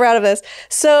take Trevor out of this.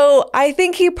 So I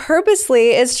think he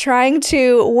purposely is trying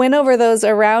to win over those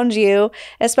around you,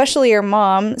 especially your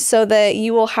mom, so that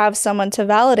you will have someone to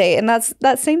validate. And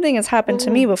that same thing has happened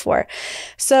to me before.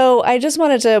 So I just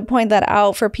wanted to point that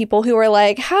out for people who are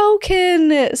like, how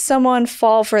can someone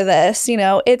fall for this? You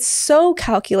know, it's so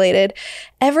calculated.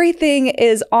 Everything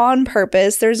is on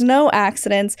purpose. There's no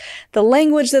accidents. The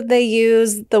language that they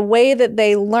use, the way that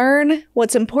they learn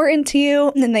what's important to you,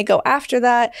 and then they go after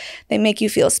that. They make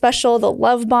you feel special, the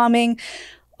love bombing.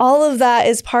 All of that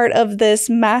is part of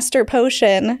this master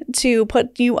potion to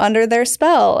put you under their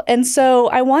spell. And so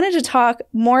I wanted to talk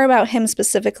more about him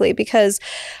specifically because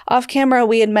off camera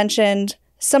we had mentioned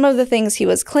some of the things he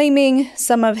was claiming,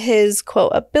 some of his,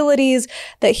 quote, abilities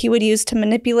that he would use to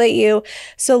manipulate you.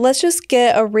 So let's just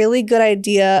get a really good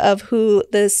idea of who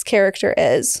this character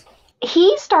is.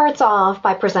 He starts off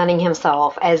by presenting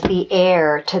himself as the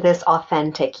heir to this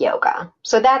authentic yoga.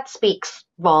 So that speaks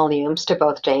volumes to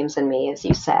both James and me, as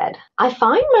you said. I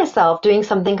find myself doing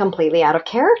something completely out of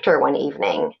character one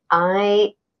evening.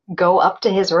 I go up to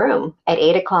his room at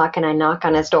 8 o'clock and I knock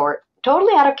on his door.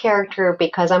 Totally out of character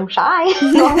because I'm shy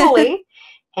normally.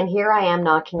 And here I am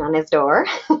knocking on his door.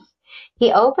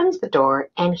 He opens the door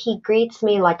and he greets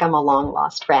me like I'm a long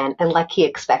lost friend and like he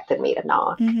expected me to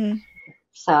knock. Mm-hmm.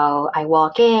 So I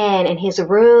walk in and his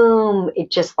room, it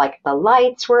just like the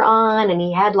lights were on and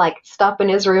he had like stuff in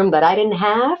his room that I didn't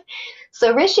have.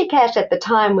 So Rishikesh at the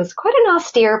time was quite an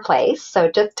austere place. So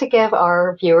just to give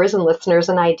our viewers and listeners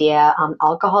an idea,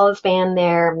 alcohol is banned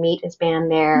there, meat is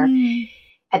banned there. Mm.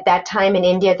 At that time in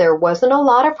India, there wasn't a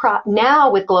lot of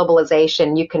now with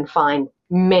globalization, you can find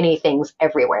many things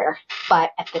everywhere.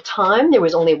 But at the time, there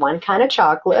was only one kind of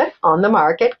chocolate on the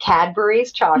market,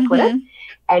 Cadbury's chocolate. Mm-hmm.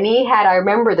 And he had, I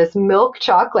remember, this milk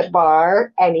chocolate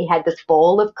bar, and he had this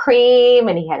bowl of cream,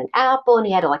 and he had an apple, and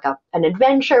he had like an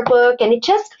adventure book, and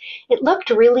it looked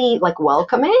really like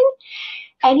welcoming.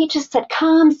 And he just said,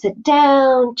 come, sit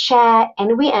down, chat,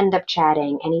 and we end up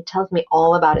chatting. And he tells me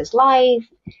all about his life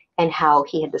and how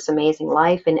he had this amazing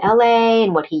life in LA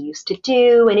and what he used to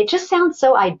do. And it just sounds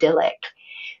so idyllic.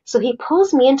 So he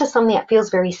pulls me into something that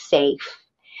feels very safe.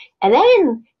 And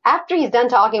then after he's done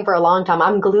talking for a long time,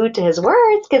 I'm glued to his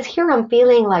words because here I'm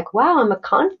feeling like, wow,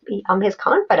 I'm his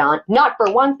confidant. Not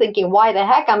for once thinking, why the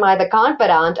heck am I the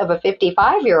confidant of a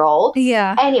 55-year-old?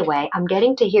 Yeah. Anyway, I'm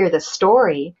getting to hear the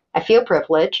story. I feel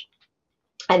privileged.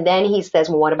 And then he says,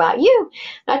 well, what about you?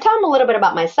 And I tell him a little bit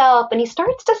about myself, and he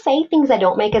starts to say things that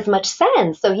don't make as much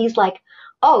sense. So he's like,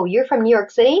 oh, you're from New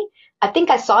York City? I think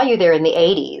I saw you there in the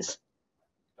 80s.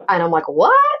 And I'm like,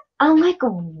 what? I'm like,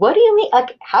 what do you mean?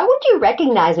 Like, how would you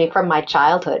recognize me from my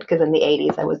childhood? Because in the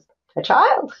 80s, I was a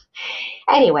child.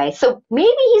 Anyway, so maybe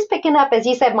he's picking up, as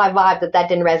you said, my vibe that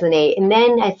didn't resonate. And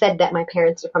then I said that my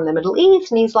parents are from the Middle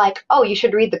East, and he's like, oh, you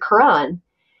should read the Quran.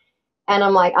 And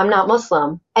I'm like, I'm not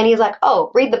Muslim. And he's like,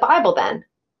 oh, read the Bible then.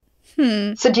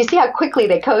 So do you see how quickly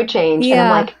they code change? Yeah. And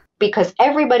I'm like, because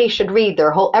everybody should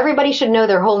everybody should know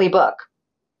their holy book.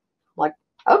 I'm like,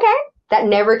 okay, that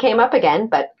never came up again.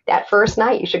 But that first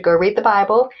night, you should go read the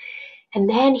Bible. And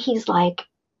then he's like,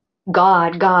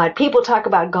 God, God. People talk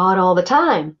about God all the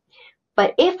time.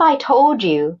 But if I told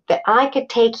you that I could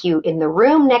take you in the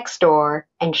room next door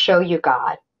and show you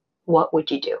God, what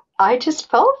would you do? I just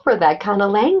fell for that kind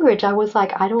of language. I was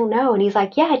like, I don't know. And he's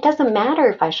like, yeah, it doesn't matter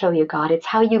if I show you God. It's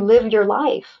how you live your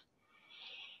life.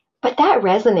 But that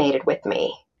resonated with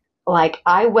me. Like,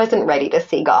 I wasn't ready to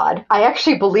see God. I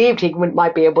actually believed he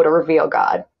might be able to reveal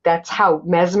God. That's how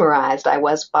mesmerized I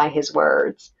was by his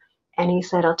words. And he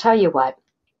said, I'll tell you what,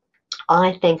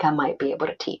 I think I might be able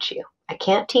to teach you. I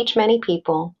can't teach many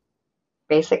people,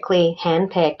 basically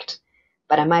handpicked,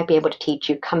 but I might be able to teach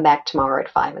you. Come back tomorrow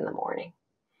at 5 a.m.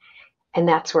 And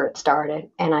that's where it started.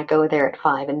 And I go there at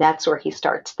 5, and that's where he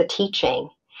starts the teaching.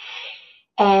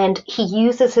 And he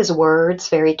uses his words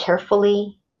very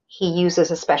carefully. He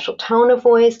uses a special tone of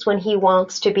voice when he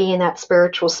wants to be in that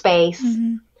spiritual space.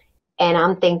 Mm-hmm. And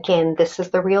I'm thinking, this is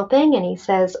the real thing. And he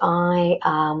says, my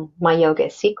yoga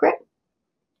is secret.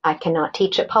 I cannot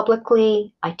teach it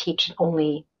publicly. I teach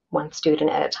only one student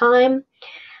at a time.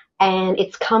 And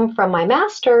it's come from my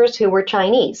masters who were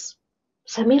Chinese.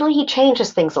 So immediately he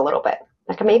changes things a little bit.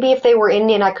 Like maybe if they were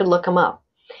Indian, I could look them up.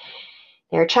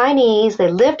 They're Chinese.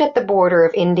 They lived at the border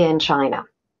of India and China.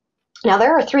 Now,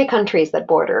 there are 3 countries that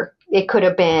border. It could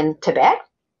have been Tibet.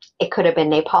 It could have been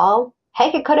Nepal.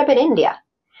 Heck, it could have been India.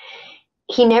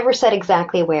 He never said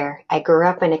exactly where. I grew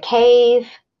up in a cave,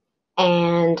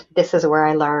 and this is where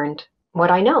I learned what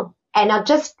I know. And I'll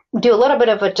just do a little bit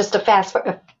of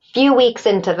a few weeks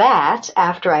into that,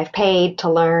 after I've paid to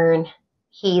learn,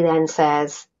 he then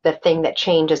says the thing that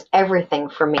changes everything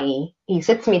for me. He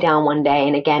sits me down one day,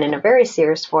 and again, in a very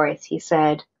serious voice, he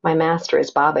said, my master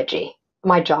is Babaji.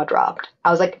 My jaw dropped.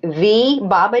 I was like, the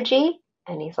Babaji?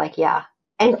 And he's like, yeah.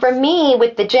 And for me,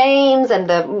 with the James and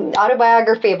the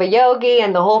autobiography of a yogi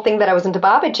and the whole thing that I was into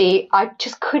Babaji, I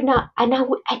just could not, and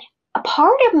a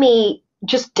part of me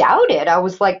just doubted. I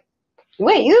was like,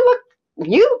 wait, you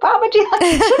Babaji?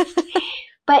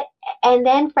 But, and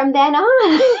then from then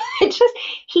on,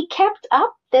 he kept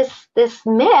up this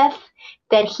myth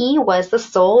that he was the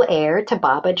sole heir to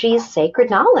Babaji's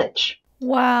sacred knowledge.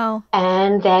 Wow.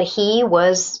 And that he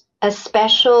was a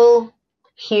special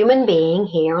human being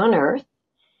here on earth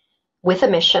with a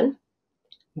mission,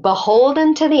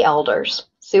 beholden to the elders.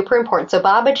 Super important. So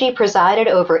Babaji presided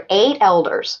over 8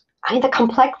 elders. I mean, the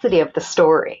complexity of the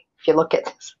story, if you look at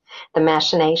this, the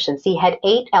machinations. He had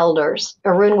 8 elders.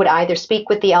 Arun would either speak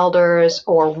with the elders,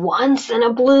 or once in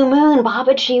a blue moon,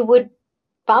 Babaji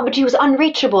was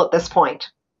unreachable at this point.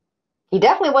 He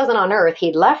definitely wasn't on Earth.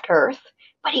 He'd left Earth.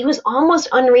 But he was almost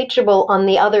unreachable on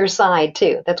the other side,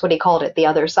 too. That's what he called it, the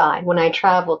other side. When I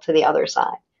traveled to the other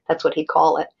side, that's what he'd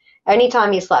call it.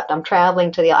 Anytime he slept,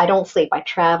 I don't sleep, I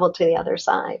travel to the other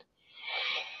side.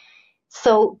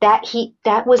 So that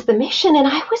was the mission. And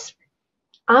I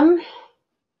don't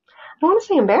want to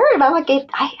say embarrassed, but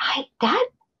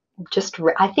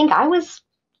I think I was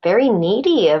very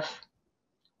needy of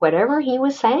whatever he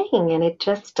was saying. And it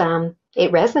just,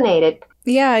 it resonated.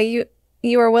 Yeah,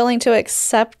 you were willing to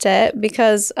accept it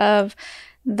because of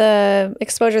the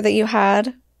exposure that you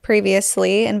had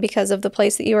previously, and because of the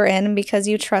place that you were in, and because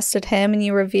you trusted him and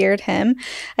you revered him.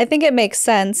 I think it makes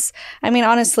sense. I mean,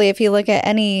 honestly, if you look at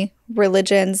any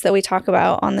religions that we talk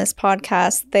about on this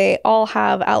podcast, they all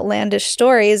have outlandish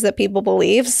stories that people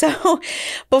believe. So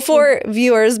before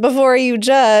you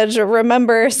judge,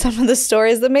 remember some of the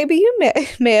stories that maybe you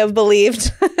may have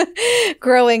believed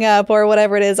growing up, or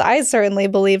whatever it is. I certainly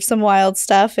believed some wild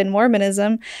stuff in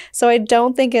Mormonism. So I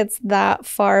don't think it's that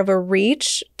far of a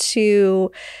reach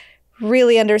to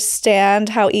really understand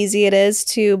how easy it is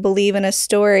to believe in a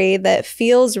story that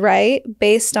feels right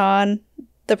based on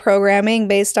the programming,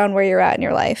 based on where you're at in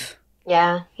your life.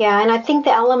 Yeah. And I think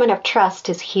the element of trust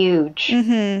is huge.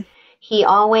 Mm-hmm. He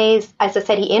always, as I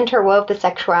said, he interwove the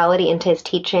sexuality into his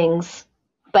teachings,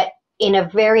 but in a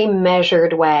very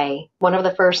measured way. One of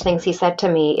the first things he said to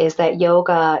me is that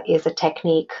yoga is a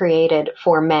technique created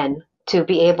for men to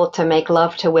be able to make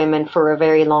love to women for a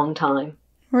very long time.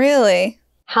 Really?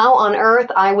 How on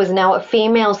earth I was now a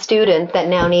female student that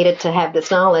now needed to have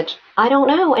this knowledge, I don't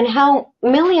know. And how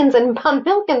millions and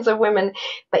millions of women.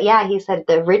 But yeah, he said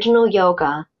the original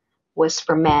yoga was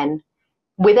for men.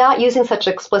 Without using such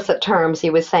explicit terms, he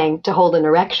was saying to hold an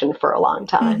erection for a long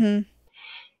time.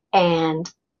 Mm-hmm.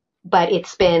 But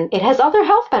it has other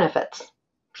health benefits.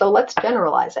 So let's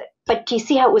generalize it. But do you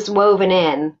see how it was woven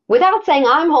in? Without saying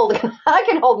I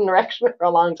can hold an erection for a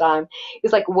long time. It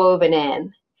was like woven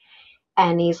in.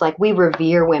 And he's like, we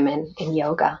revere women in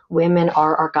yoga. Women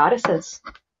are our goddesses.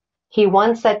 He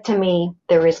once said to me,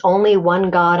 there is only one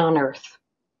God on earth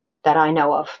that I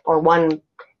know of, or one,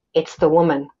 it's the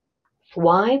woman.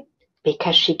 Why?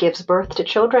 Because she gives birth to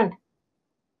children.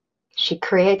 She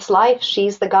creates life.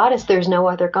 She's the goddess. There's no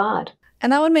other God.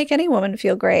 And that would make any woman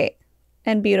feel great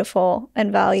and beautiful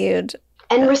and valued.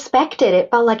 And respected. It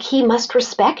felt like he must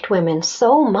respect women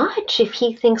so much. If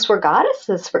he thinks we're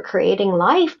goddesses for creating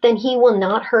life, then he will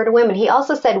not hurt a woman. He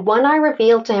also said, when I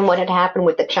revealed to him what had happened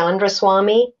with the Chandra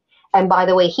Swami, and by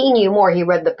the way, he knew more. He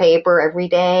read the paper every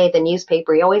day, the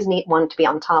newspaper. He always wanted to be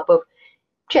on top of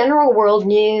general world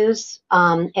news.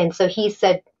 And so he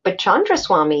said, but Chandra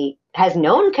Swami has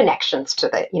known connections to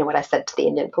the, what I said, to the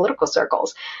Indian political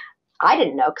circles. I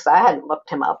didn't know because I hadn't looked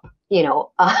him up.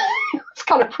 It's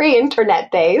kind of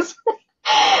pre-internet days.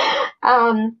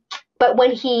 But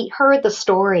when he heard the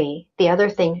story, the other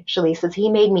thing, Shelise, is he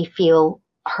made me feel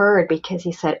heard because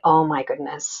he said, oh my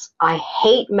goodness, I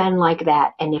hate men like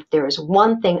that. And if there is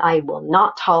one thing I will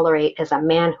not tolerate is a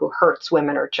man who hurts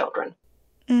women or children.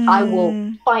 I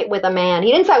will fight with a man.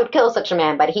 He didn't say I would kill such a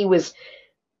man, but he was,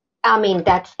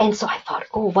 and so I thought,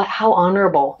 how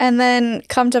honorable. And then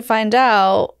come to find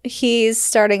out, he's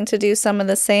starting to do some of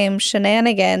the same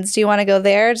shenanigans. Do you want to go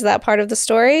there? Is that part of the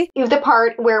story? The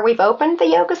part where we've opened the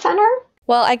yoga center?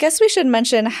 Well, I guess we should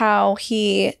mention how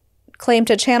he claimed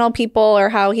to channel people, or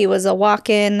how he was a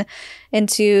walk-in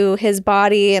into his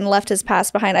body and left his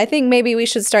past behind. I think maybe we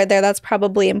should start there. That's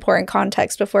probably important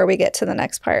context before we get to the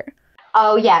next part.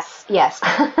 Oh, yes.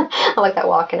 I like that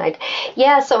walk-in idea.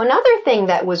 Yeah, so another thing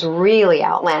that was really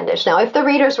outlandish. Now, if the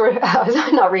readers were,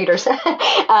 not readers,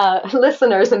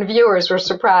 listeners and viewers were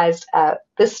surprised,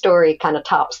 this story kind of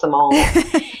tops them all.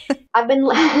 I've been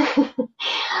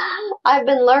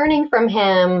learning from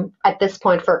him at this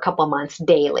point for a couple of months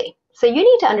daily. So you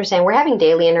need to understand, we're having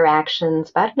daily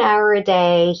interactions, about an hour a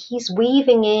day. He's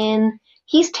weaving in.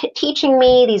 He's teaching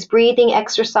me these breathing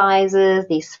exercises,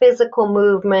 these physical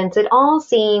movements. It all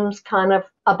seems kind of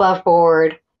above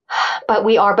board,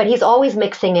 but he's always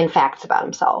mixing in facts about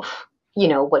himself.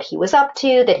 What he was up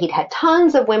to, that he'd had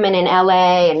tons of women in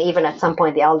LA. And even at some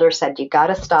point, the elder said, you got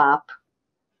to stop.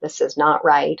 This is not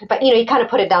right. But, he kind of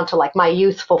put it down to like my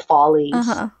youthful follies,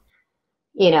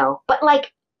 but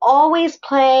like always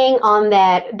playing on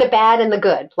that, the bad and the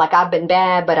good. Like I've been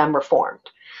bad, but I'm reformed.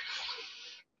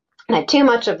 I had too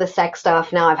much of the sex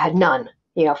stuff. Now I've had none,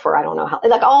 for I don't know how,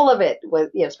 like all of it was,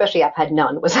 especially I've had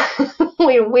none was,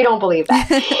 we don't believe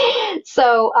that.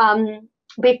 So,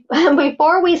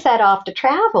 before we set off to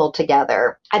travel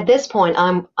together, at this point,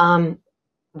 I'm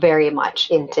very much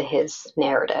into his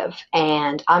narrative,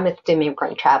 and I'm assuming we're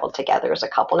going to travel together as a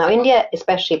couple. Now, India,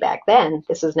 especially back then,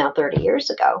 this is now 30 years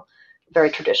ago, very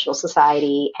traditional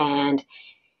society. And,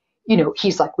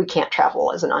 he's like, we can't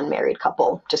travel as an unmarried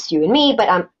couple, just you and me.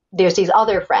 But there's these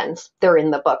other friends. They're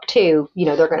in the book too.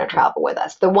 They're going to travel with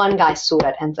us. The one guy,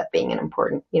 Surat, ends up being an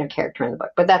important, character in the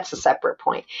book, but that's a separate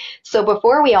point. So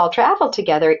before we all travel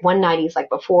together, one night he's like,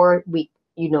 before we,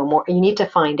 more, you need to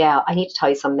find out, I need to tell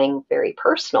you something very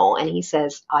personal. And he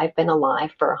says, I've been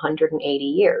alive for 180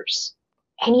 years.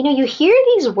 And, you hear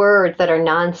these words that are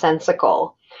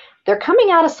nonsensical. They're coming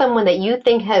out of someone that you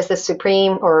think has the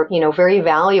supreme or, very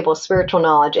valuable spiritual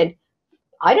knowledge. And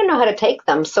I didn't know how to take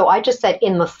them. So I just said,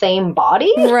 in the same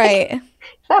body? Right. Is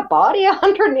that body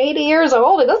 180 years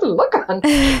old? It doesn't look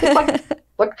it's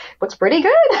like, looks pretty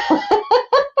good.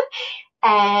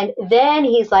 And then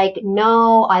he's like,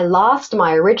 no, I lost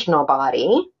my original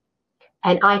body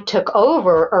and I took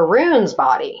over Arun's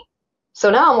body. So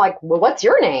now I'm like, well, what's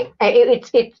your name?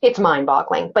 It's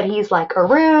mind-boggling. But he's like,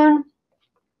 Arun,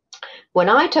 when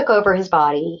I took over his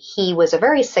body, he was a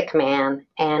very sick man,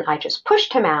 and I just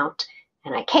pushed him out,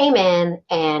 and I came in,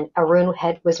 and Arun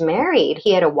was married.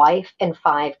 He had a wife and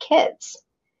 5 kids.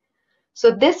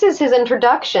 So this is his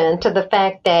introduction to the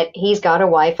fact that he's got a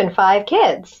wife and 5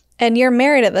 kids. And you're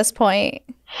married at this point?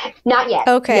 Not yet.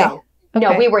 Okay.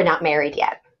 No, we were not married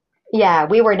yet. Yeah,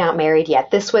 we were not married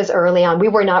yet. This was early on. We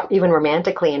were not even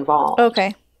romantically involved.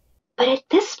 Okay. But at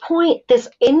this point, this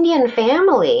Indian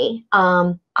family,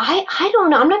 I don't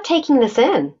know. I'm not taking this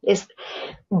in.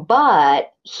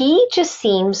 But he just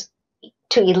seems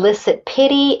to elicit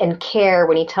pity and care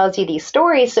when he tells you these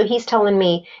stories. So he's telling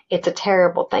me it's a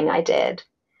terrible thing I did.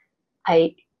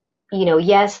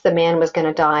 Yes, the man was going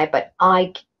to die, but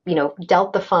I,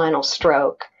 dealt the final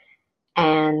stroke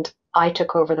and I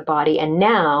took over the body. And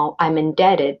now I'm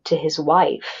indebted to his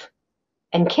wife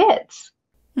and kids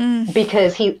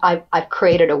because I've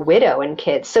created a widow and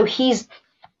kids. So he's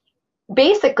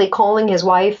basically calling his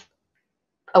wife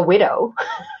a widow.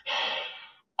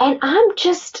 And I'm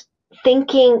just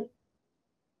thinking,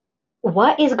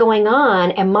 what is going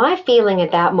on? And my feeling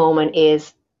at that moment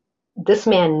is, this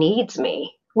man needs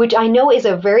me, which I know is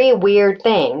a very weird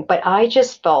thing, but I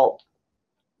just felt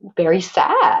very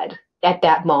sad at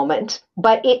that moment.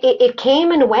 But it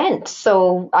came and went.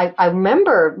 So I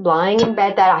remember lying in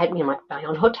bed that I had, my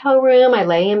own hotel room. I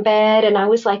lay in bed and I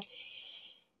was like,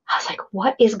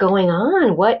 what is going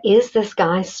on? What is this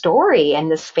guy's story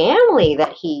and this family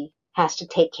that he has to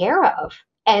take care of?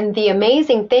 And the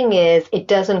amazing thing is, it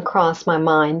doesn't cross my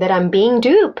mind that I'm being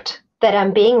duped, that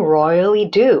I'm being royally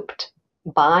duped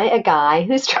by a guy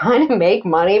who's trying to make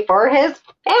money for his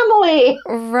family.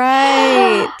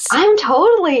 Right. I'm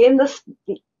totally in this,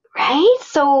 right?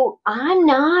 So I'm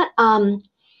not,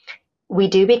 we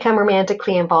do become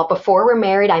romantically involved. Before we're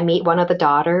married, I meet one of the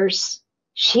daughters.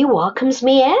 She welcomes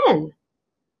me in. And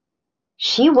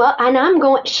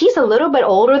she's a little bit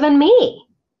older than me.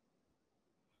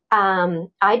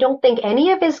 I don't think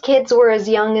any of his kids were as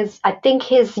young as, I think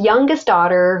his youngest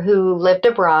daughter who lived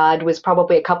abroad was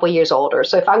probably a couple years older.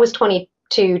 So if I was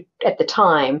 22 at the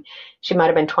time, she might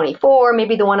have been 24.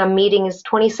 Maybe the one I'm meeting is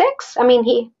 26. I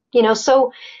mean,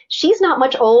 so she's not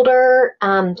much older.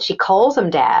 She calls him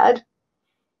dad.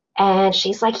 And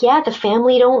she's like, yeah, the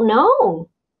family don't know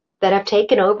that I've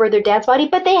taken over their dad's body,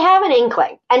 but they have an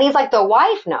inkling. And he's like, the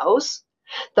wife knows.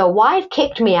 The wife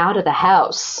kicked me out of the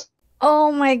house.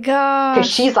 Oh my gosh. Because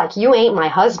she's like, you ain't my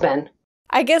husband.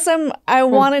 I guess I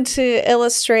wanted to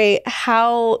illustrate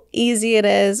how easy it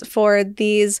is for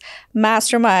these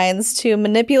masterminds to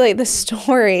manipulate the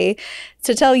story,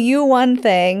 to tell you one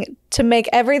thing, to make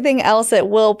everything else that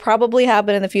will probably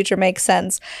happen in the future make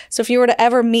sense. So if you were to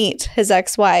ever meet his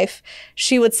ex-wife,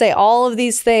 she would say all of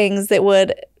these things that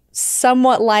would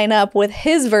somewhat line up with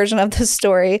his version of the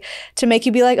story to make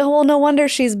you be like, oh, well, no wonder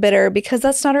she's bitter because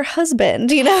that's not her husband.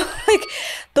 Like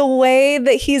the way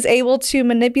that he's able to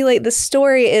manipulate the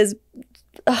story is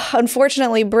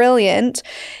unfortunately brilliant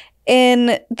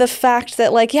in the fact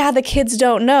that, like, yeah, the kids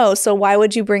don't know. So why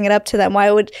would you bring it up to them?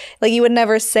 You would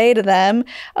never say to them,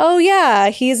 oh, yeah,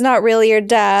 he's not really your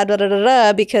dad, blah, blah, blah,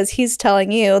 blah, because he's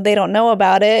telling you they don't know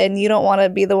about it and you don't want to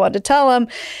be the one to tell them.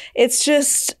 It's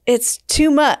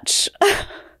too much.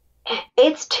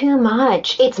 It's too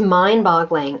much. It's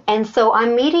mind-boggling. And so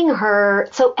I'm meeting her.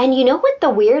 And you know what the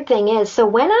weird thing is? So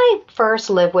when I first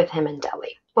lived with him in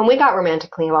Delhi, when we got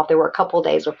romantically involved, there were a couple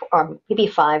days before, or maybe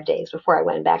 5 days before I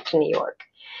went back to New York.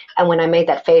 And when I made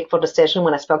that fateful decision,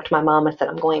 when I spoke to my mom, I said,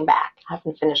 I'm going back. I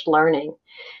haven't finished learning.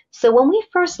 So when we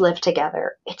first lived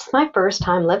together, it's my first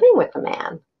time living with a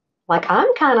man. Like,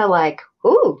 I'm kind of like,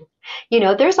 ooh,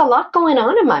 there's a lot going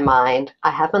on in my mind.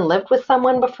 I haven't lived with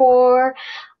someone before.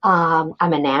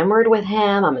 I'm enamored with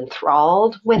him. I'm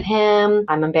enthralled with him.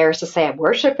 I'm embarrassed to say I'm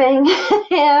worshiping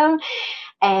him.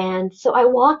 And so I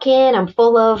walk in, I'm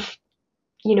full of,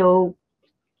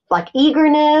 like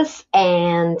eagerness.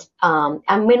 And I'm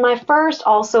in my first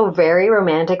also very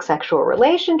romantic sexual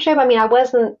relationship. I mean,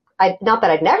 not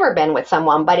that I'd never been with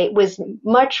someone, but it was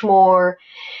much more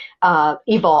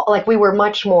evolved. Like we were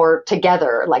much more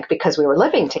together, like because we were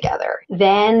living together.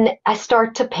 Then I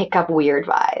start to pick up weird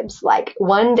vibes. Like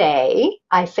one day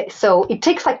so it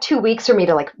takes like 2 weeks for me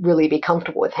to like really be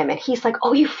comfortable with him. And he's like,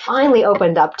 oh, you finally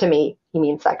opened up to me. You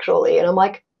mean sexually? And I'm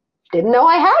like, didn't know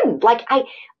I hadn't. Like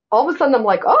all of a sudden I'm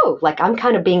like, oh, like I'm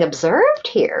kind of being observed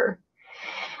here.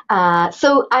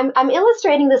 So I'm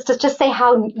illustrating this to just say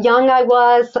how young I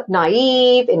was,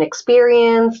 naive,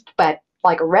 inexperienced, but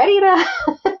like ready to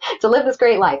to live this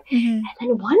great life. Mm-hmm. And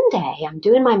then one day I'm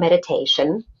doing my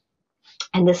meditation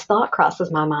and this thought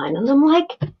crosses my mind and I'm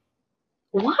like,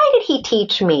 why did he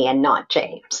teach me and not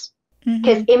James?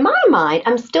 Because in my mind,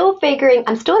 I'm still in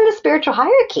the spiritual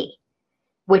hierarchy,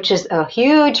 which is a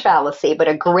huge fallacy, but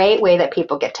a great way that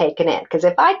people get taken in. Because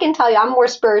if I can tell you I'm more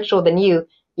spiritual than you,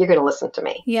 you're going to listen to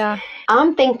me. Yeah.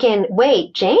 I'm thinking,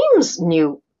 wait, James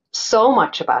knew so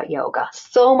much about yoga,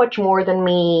 so much more than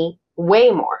me,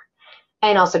 way more.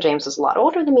 And also James was a lot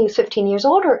older than me, he was 15 years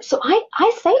older. So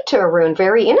I say to Arun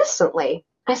very innocently,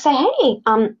 I say, hey,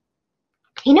 when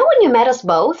you met us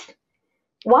both,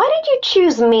 why did you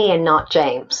choose me and not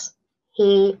James?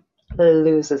 He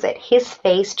loses it. His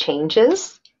face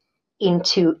changes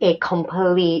into a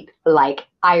complete, like,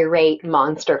 irate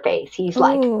monster face. He's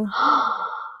like,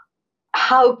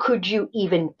 how could you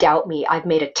even doubt me? I've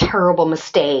made a terrible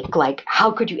mistake. Like, how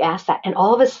could you ask that? And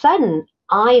all of a sudden,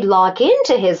 I log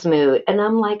into his mood and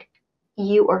I'm like,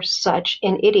 you are such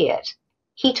an idiot.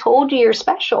 He told you you're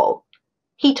special.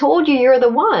 He told you you're the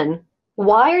one.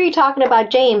 Why are you talking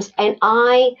about James? And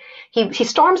he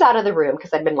storms out of the room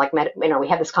because I've been like, we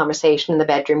have this conversation in the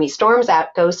bedroom. He storms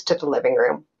out, goes to the living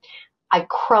room. I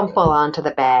crumple onto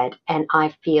the bed and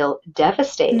I feel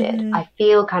devastated. Mm-hmm. I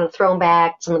feel kind of thrown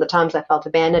back. Some of the times I felt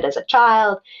abandoned as a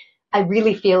child. I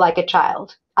really feel like a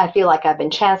child. I feel like I've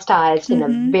been chastised in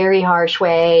a very harsh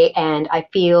way, and I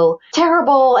feel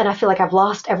terrible, and I feel like I've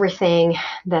lost everything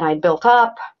that I'd built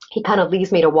up. He kind of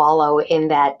leaves me to wallow in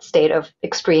that state of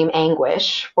extreme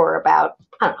anguish for about,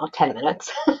 10 minutes.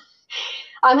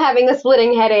 I'm having a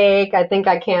splitting headache. I think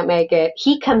I can't make it.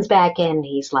 He comes back in and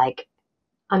he's like,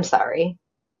 I'm sorry.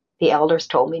 The elders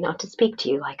told me not to speak to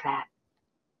you like that.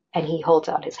 And he holds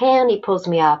out his hand. He pulls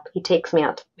me up. He takes me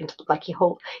out. He's like,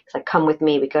 come with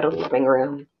me. We go to the living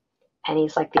room. And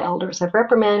he's like, the elders have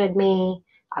reprimanded me.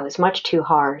 I was much too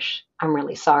harsh. I'm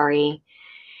really sorry.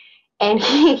 And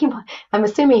I'm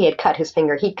assuming he had cut his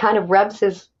finger. He kind of rubs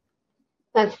his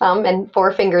thumb and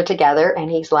forefinger together. And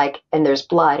he's like, and there's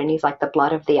blood. And he's like, the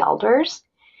blood of the elders.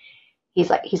 He's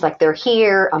like, they're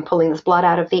here. I'm pulling this blood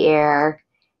out of the air.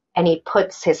 And he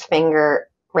puts his finger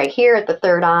right here at the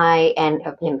third eye and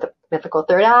in the mythical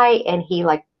third eye. And he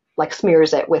like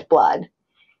smears it with blood.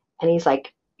 And he's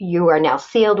like, you are now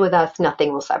sealed with us.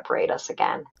 Nothing will separate us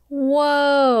again.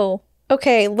 Whoa.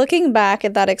 Okay, looking back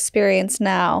at that experience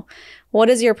now, what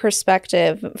is your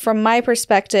perspective? From my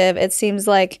perspective, it seems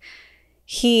like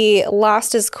he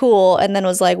lost his cool and then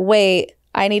was like, wait,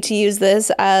 I need to use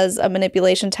this as a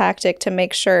manipulation tactic to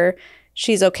make sure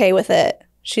she's okay with it.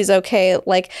 She's okay.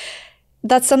 Like,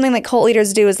 that's something that cult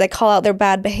leaders do, is they call out their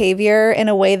bad behavior in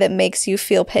a way that makes you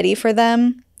feel pity for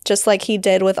them. Just like he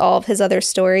did with all of his other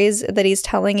stories that he's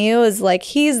telling you, is like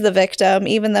he's the victim,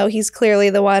 even though he's clearly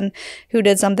the one who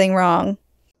did something wrong.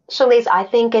 Shelise, I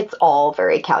think it's all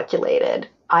very calculated.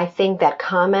 I think that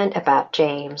comment about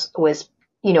James was,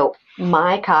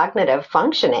 my cognitive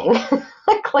functioning,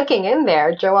 like clicking in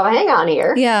there. Joelle, hang on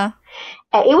here. Yeah.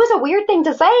 It was a weird thing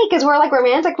to say because we're like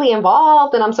romantically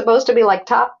involved and I'm supposed to be like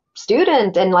top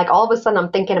student, and like all of a sudden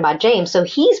I'm thinking about James, so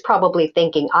he's probably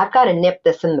thinking I've got to nip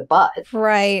this in the bud,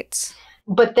 right?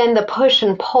 But then the push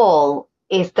and pull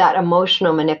is that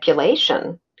emotional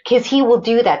manipulation, because he will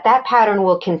do that pattern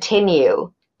will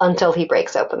continue until he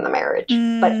breaks open the marriage.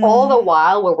 But all the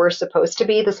while where we're supposed to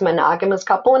be this monogamous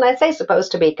couple, and I say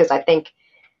supposed to be because I think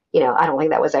I don't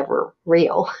think that was ever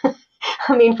real.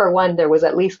 I mean, for one, there was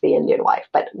at least the Indian wife,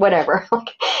 but whatever.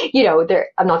 They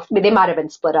might have been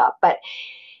split up, but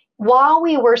while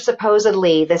we were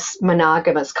supposedly this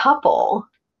monogamous couple,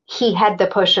 he had the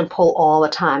push and pull all the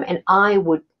time. And I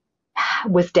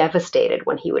was devastated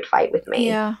when he would fight with me.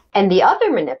 Yeah. And the other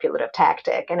manipulative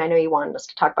tactic, and I know you wanted us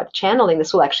to talk about the channeling,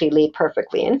 this will actually lead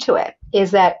perfectly into it,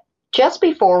 is that just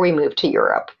before we moved to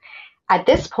Europe, at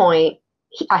this point,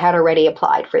 I had already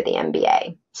applied for the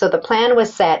MBA. So the plan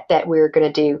was set that we were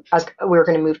going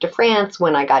to move to France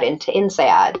when I got into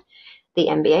INSEAD, the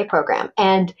MBA program.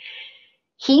 And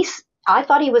I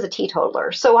thought he was a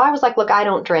teetotaler. So I was like, look, I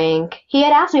don't drink. He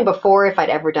had asked me before if I'd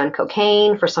ever done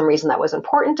cocaine. For some reason that was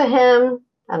important to him.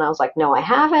 And I was like, no, I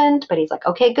haven't. But he's like,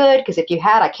 okay, good. Because if you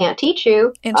had, I can't teach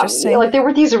you. Interesting. Like there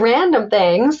were these random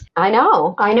things. I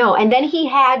know. And then he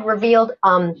had revealed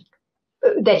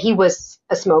that he was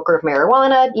a smoker of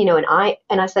marijuana,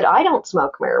 and I said, I don't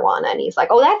smoke marijuana. And he's like,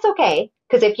 oh, that's okay.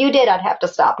 Because if you did, I'd have to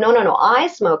stop. No, I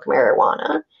smoke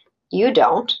marijuana. You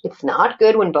don't. It's not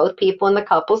good when both people in the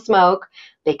couple smoke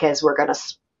because we're going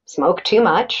to smoke too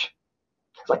much.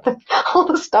 Like all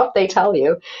the stuff they tell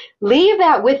you. Leave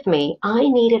that with me. I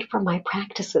need it for my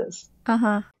practices,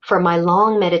 for my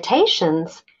long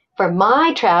meditations, for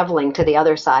my traveling to the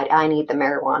other side. I need the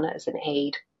marijuana as an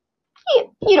aid.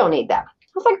 You don't need that.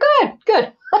 I was like,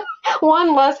 good.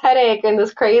 One less headache in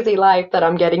this crazy life that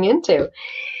I'm getting into.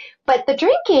 But the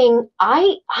drinking,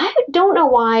 I don't know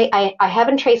why. I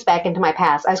haven't traced back into my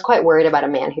past. I was quite worried about a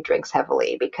man who drinks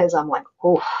heavily because I'm like,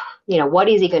 what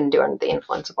is he going to do under the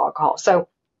influence of alcohol? So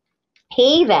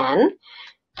he then,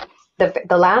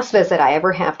 the last visit I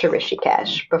ever have to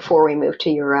Rishikesh before we moved to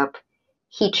Europe,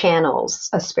 he channels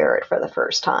a spirit for the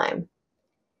first time.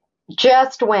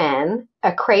 Just when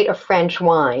a crate of French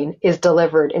wine is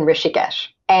delivered in Rishikesh.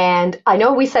 And I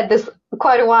know we said this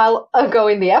quite a while ago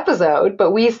in the episode,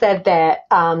 but we said that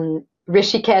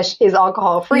Rishikesh is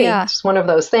alcohol-free. Yeah. It's one of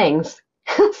those things.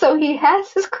 So he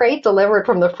has his crate delivered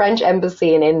from the French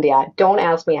embassy in India. Don't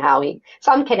ask me how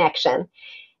some connection.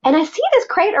 And I see this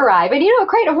crate arrive, and a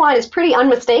crate of wine is pretty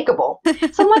unmistakable.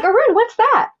 So I'm like, Arun, what's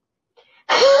that?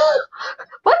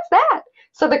 What's that?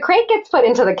 So the crate gets put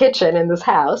into the kitchen in this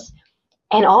house,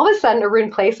 and all of a sudden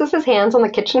Arun places his hands on the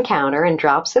kitchen counter and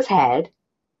drops his head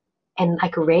and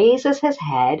raises his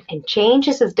head and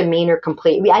changes his demeanor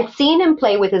completely. I'd seen him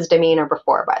play with his demeanor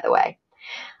before, by the way.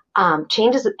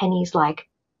 Changes it, and he's like,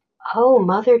 oh,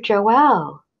 Mother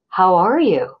Joelle, how are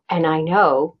you? And I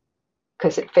know,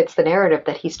 because it fits the narrative,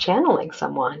 that he's channeling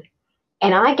someone.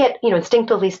 And I get,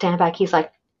 instinctively stand back. He's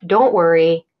like, don't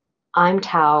worry. I'm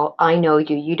Tao. I know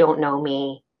you. You don't know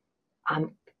me.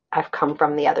 I've come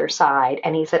from the other side.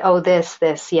 And he said, oh, this,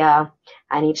 yeah,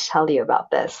 I need to tell you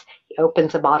about this. He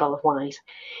opens a bottle of wine.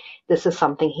 This is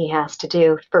something he has to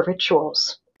do for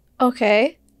rituals.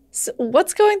 Okay. So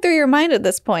what's going through your mind at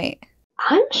this point?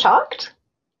 I'm shocked.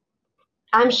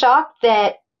 I'm shocked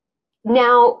that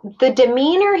now the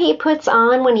demeanor he puts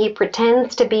on when he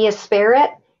pretends to be a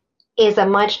spirit is a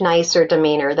much nicer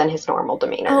demeanor than his normal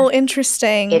demeanor. Oh,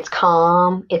 interesting. It's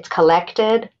calm. It's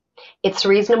collected. It's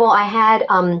reasonable. I had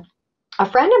a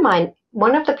friend of mine,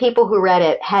 one of the people who read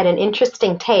it, had an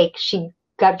interesting take. She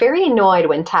got very annoyed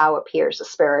when Tao appears, a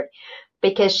spirit,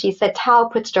 because she said Tao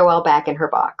puts Joelle back in her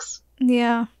box.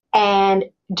 Yeah. And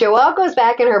Joelle goes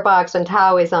back in her box when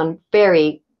Tao is on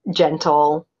very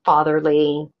gentle,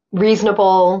 fatherly,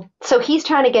 reasonable. So he's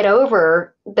trying to get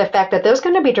over the fact that there's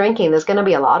going to be drinking. There's going to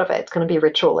be a lot of it. It's going to be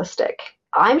ritualistic.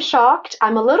 I'm shocked.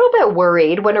 I'm a little bit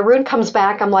worried. When Arun comes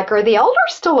back, I'm like, are the elders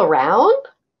still around?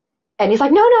 And he's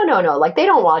like, no. Like, they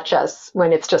don't watch us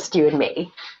when it's just you and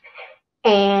me.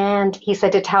 And he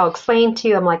said, did Tao explain to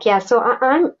you? I'm like, yeah. So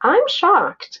I'm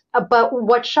shocked. But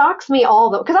what shocks me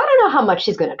because I don't know how much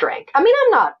he's going to drink. I mean,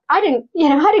 I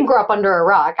didn't grow up under a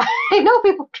rock. I know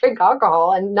people drink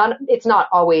alcohol, and it's not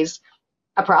always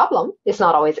a problem. It's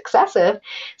not always excessive.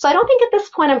 So I don't think at this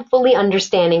point I'm fully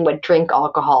understanding what drink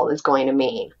alcohol is going to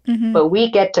mean. Mm-hmm. But we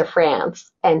get to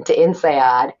France and to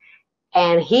INSEAD,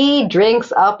 and he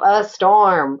drinks up a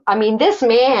storm. I mean, this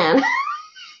man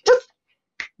just,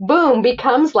 boom,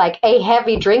 becomes like a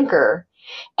heavy drinker,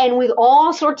 and with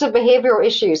all sorts of behavioral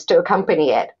issues to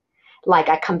accompany it. Like,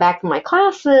 I come back from my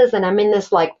classes and I'm in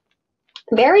this like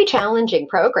very challenging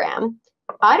program.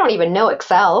 I don't even know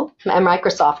Excel and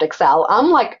Microsoft Excel.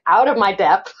 I'm like out of my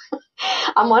depth.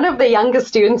 I'm one of the youngest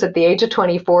students at the age of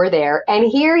 24 there. And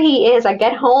here he is. I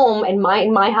get home, and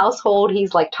in my household,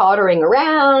 he's like tottering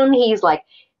around. He's like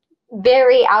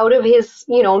very out of his,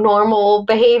 normal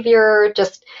behavior,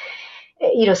 just,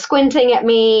 squinting at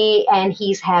me. And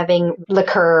he's having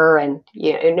liquor and,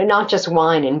 not just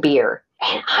wine and beer.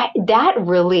 And that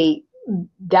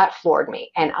floored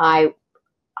me. And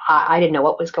I didn't know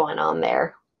what was going on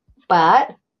there.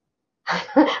 But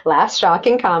last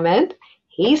shocking comment,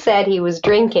 he said he was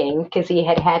drinking because he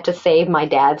had to save my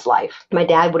dad's life. My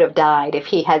dad would have died if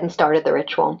he hadn't started the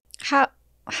ritual.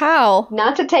 How?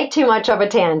 Not to take too much of a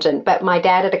tangent, but my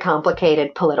dad had a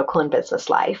complicated political and business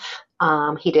life.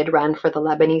 He did run for the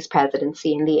Lebanese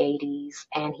presidency in the 80s,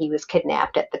 and he was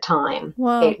kidnapped at the time.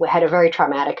 Whoa. It had a very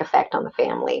traumatic effect on the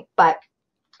family. But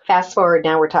fast forward,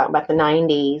 now we're talking about the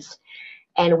 90s.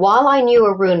 And while I knew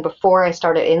Arun before I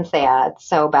started INSEAD,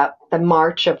 so about the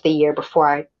March of the year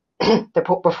before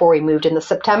we moved in the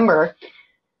September,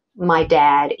 my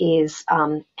dad is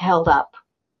held up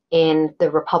in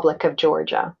the Republic of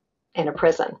Georgia in a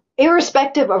prison.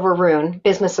 Irrespective of Arun,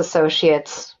 business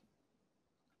associates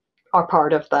are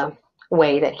part of the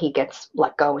way that he gets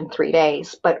let go in 3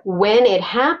 days. But when it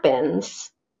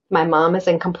happens, my mom is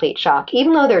in complete shock.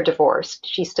 Even though they're divorced,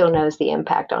 she still knows the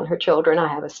impact on her children. I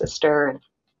have a sister and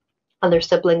other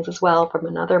siblings as well from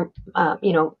another,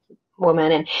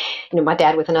 woman, and, my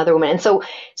dad with another woman. And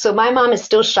so my mom is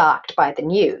still shocked by the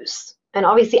news. And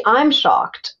obviously I'm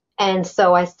shocked. And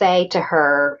so I say to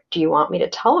her, do you want me to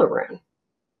tell Arun?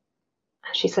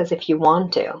 She says, if you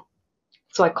want to.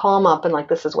 So I call him up and like,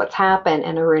 this is what's happened.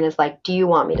 And Arun is like, do you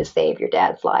want me to save your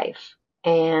dad's life?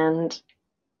 And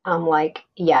I'm like,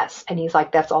 yes. And he's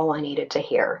like, that's all I needed to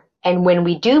hear. And when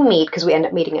we do meet, because we end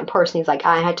up meeting in person, he's like,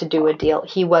 I had to do a deal.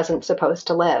 He wasn't supposed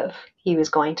to live. He was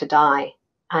going to die.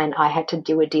 And I had to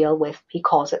do a deal with, he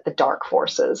calls it the dark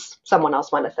forces. Someone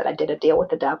else might have said I did a deal with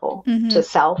the devil to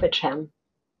salvage him.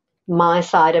 My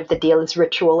side of the deal is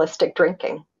ritualistic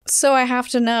drinking. So I have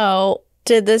to know,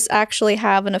 did this actually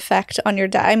have an effect on your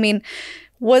dad? I mean,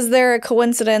 was there a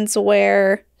coincidence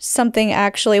where something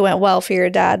actually went well for your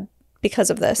dad because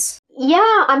of this?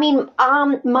 Yeah, I mean,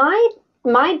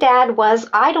 my dad was,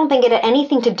 I don't think it had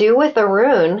anything to do with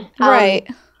Arun. Right.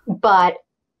 But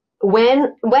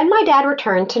when my dad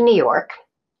returned to New York,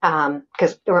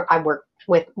 because I worked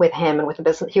with him and with the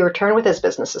business, he returned with his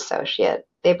business associate.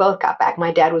 They both got back.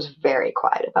 My dad was very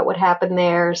quiet about what happened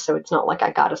there, so it's not like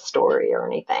I got a story or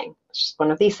anything. It's just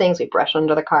one of these things we brush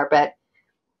under the carpet.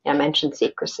 I mentioned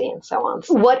secrecy and so on.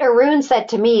 What Arun said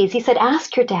to me is, he said,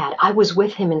 ask your dad. I was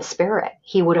with him in spirit.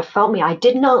 He would have felt me. I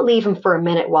did not leave him for a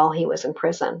minute while he was in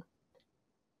prison.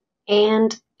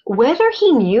 And whether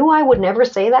he knew I would never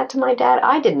say that to my dad,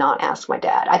 I did not ask my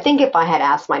dad. I think if I had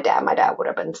asked my dad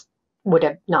would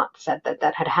have not said that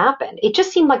that had happened. It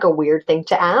just seemed like a weird thing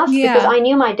to ask because Yeah. I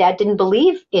knew my dad didn't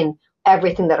believe in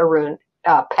everything that Arun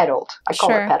peddled. I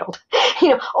call it Sure. peddled.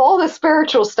 All the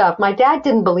spiritual stuff. My dad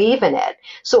didn't believe in it.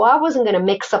 So I wasn't going to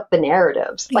mix up the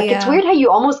narratives. Like, it's Yeah. weird how you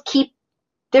almost keep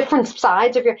different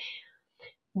sides of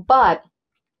but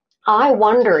I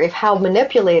wonder if how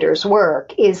manipulators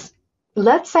work is,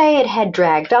 let's say it had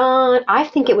dragged on. I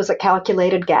think it was a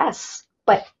calculated guess.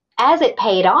 But as it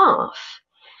paid off,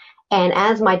 and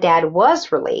as my dad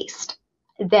was released,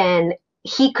 then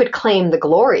he could claim the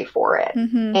glory for it.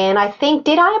 Mm-hmm. And I think,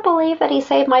 did I believe that he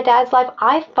saved my dad's life?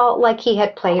 I felt like he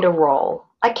had played a role.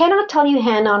 I cannot tell you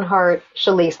hand on heart,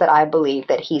 Shelise, that I believe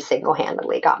that he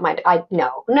single-handedly got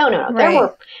no.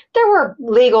 Right. There were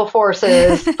legal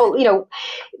forces,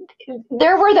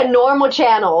 there were the normal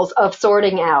channels of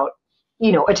sorting out,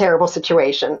 a terrible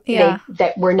situation. Yeah.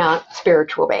 That were not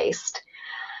spiritual based.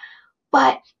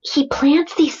 But he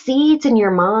plants these seeds in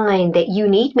your mind that you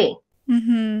need me.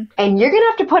 Mm-hmm. And you're going to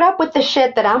have to put up with the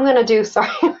shit that I'm going to do. Sorry,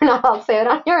 I'll say it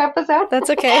on your episode. That's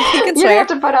okay. You can You're swear. going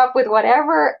to have to put up with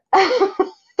whatever.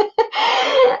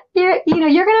 You're going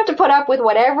to have to put up with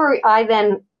whatever I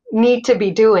then need to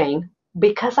be doing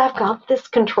because I've got this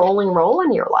controlling role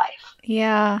in your life.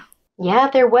 Yeah. Yeah,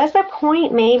 there was a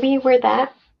point maybe where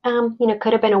that,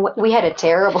 could have been we had a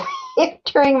terrible hit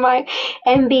during my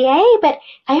MBA, but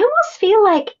I almost feel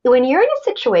like when you're in a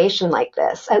situation like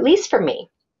this, at least for me,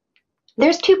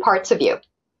 there's two parts of you.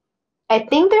 I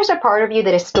think there's a part of you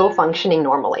that is still functioning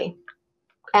normally.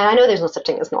 And I know there's no such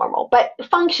thing as normal, but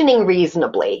functioning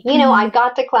reasonably. I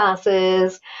got to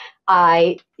classes.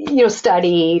 I,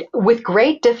 studied with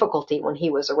great difficulty when he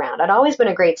was around. I'd always been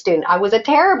a great student. I was a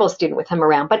terrible student with him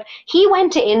around, but he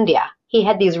went to India. He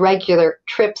had these regular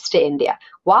trips to India.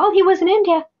 While he was in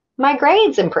India, my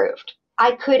grades improved.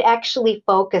 I could actually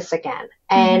focus again.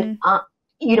 And,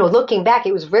 looking back,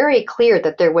 it was very clear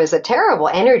that there was a terrible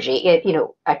energy.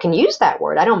 I can use that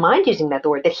word. I don't mind using that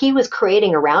word, that he was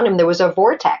creating around him. There was a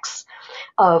vortex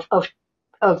of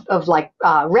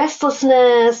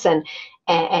restlessness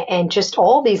and just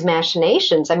all these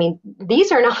machinations. I mean,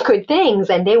 these are not good things,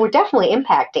 and they were definitely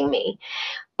impacting me.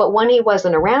 But when he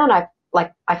wasn't around, I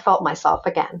felt myself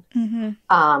again.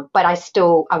 But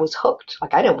I was hooked.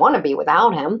 Like, I didn't want to be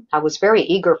without him. I was very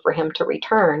eager for him to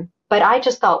return. But I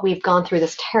just thought, we've gone through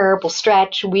this terrible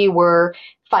stretch. We were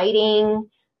fighting.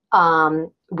 I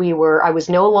was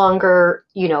no longer,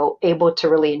 able to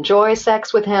really enjoy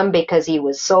sex with him because he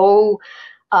was so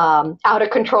out of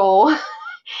control.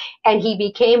 And he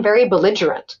became very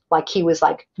belligerent. Like, he was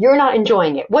like, you're not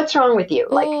enjoying it. What's wrong with you?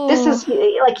 Like, this is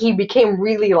like, he became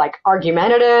really like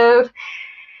argumentative.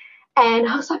 And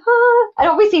I was like, and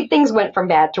obviously things went from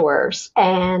bad to worse.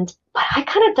 But I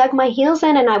kind of dug my heels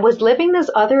in, and I was living this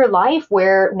other life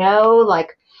where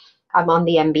I'm on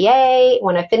the MBA.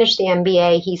 When I finished the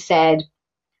MBA, he said,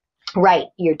 right,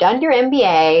 you're done your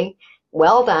MBA.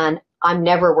 Well done. I'm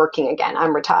never working again.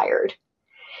 I'm retired.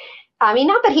 I mean,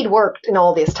 not that he'd worked in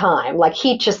all this time, like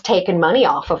he'd just taken money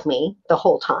off of me the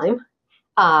whole time.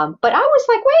 But I was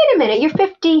like, wait a minute, you're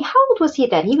 50. How old was he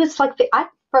then? He was like,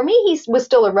 for me, he was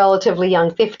still a relatively young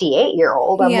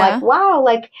 58-year-old. I'm like, wow,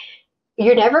 like,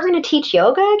 you're never going to teach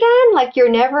yoga again? Like, you're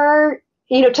never,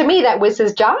 to me, that was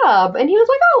his job. And he was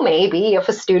like, oh, maybe if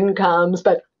a student comes.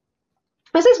 But it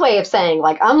was his way of saying,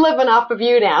 like, I'm living off of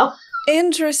you now.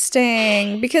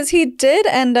 Interesting, because he did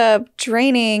end up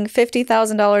draining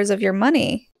 $50,000 of your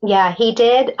money. Yeah, he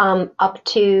did, up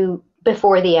to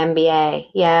before the MBA.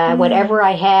 Yeah, whatever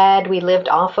I had, we lived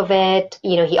off of it.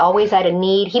 He always had a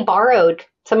need. He borrowed.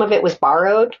 Some of it was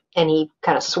borrowed, and he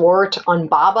kind of swore on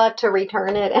Baba to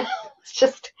return it. It's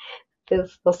just,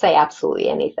 they'll say absolutely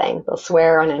anything. They'll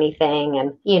swear on anything.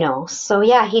 And, so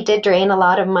yeah, he did drain a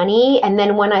lot of money. And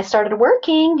then when I started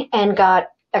working and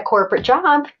got a corporate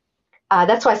job,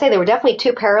 that's why I say there were definitely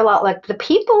two parallel, like the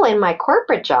people in my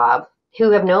corporate job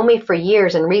who have known me for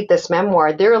years and read this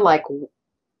memoir,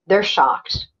 they're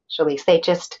shocked, Shelise. They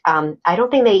just, I don't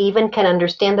think they even can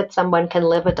understand that someone can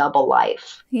live a double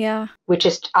life. Yeah.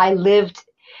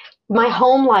 My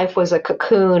home life was a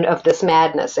cocoon of this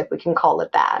madness, if we can call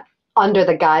it that, under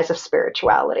the guise of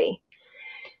spirituality.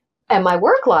 And my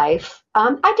work life,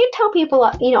 I did tell people,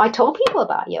 I told people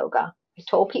about yoga. I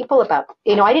told people about,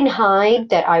 I didn't hide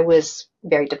that I was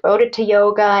very devoted to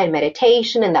yoga and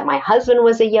meditation and that my husband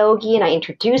was a yogi, and I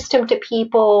introduced him to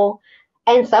people,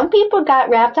 and some people got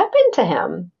wrapped up into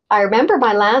him. I remember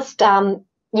my last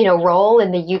role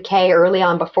in the UK early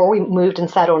on before we moved and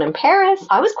settled in Paris.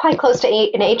 I was quite close to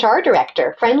an HR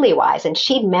director, friendly wise, and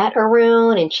she'd met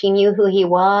Arun and she knew who he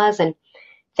was. And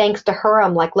thanks to her,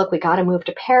 I'm like, look, we got to move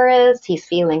to Paris. He's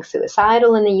feeling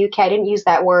suicidal in the UK. I didn't use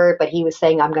that word, but he was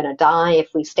saying, I'm going to die if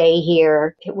we stay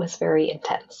here. It was very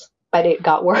intense, but it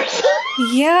got worse.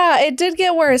 Yeah, it did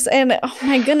get worse. And oh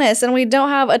my goodness. And we don't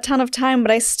have a ton of time,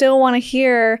 but I still want to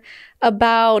hear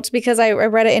about, because I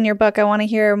read it in your book, I want to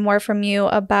hear more from you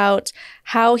about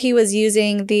how he was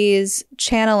using these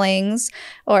channelings,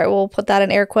 or we'll put that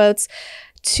in air quotes,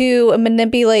 to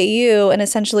manipulate you and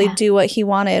essentially do what he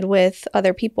wanted with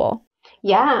other people.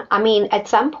 Yeah, I mean, at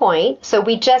some point, so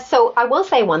I will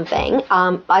say one thing.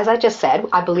 As I just said,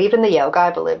 I believed in the yoga,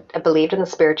 I believed in the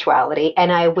spirituality,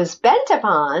 and I was bent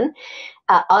upon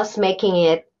us making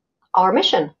it our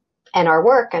mission and our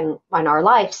work and our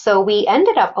life. So we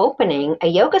ended up opening a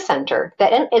yoga center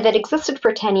that existed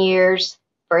for 10 years,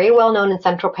 very well known in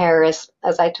Central Paris.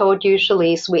 As I told you,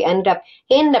 Shelise, he ended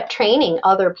up training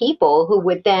other people who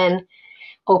would then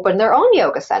open their own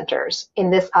yoga centers in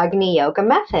this Agni yoga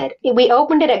method. We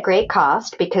opened it at great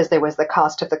cost because there was the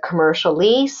cost of the commercial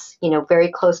lease,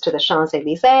 very close to the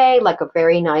Champs-Élysées, like a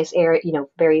very nice area,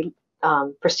 very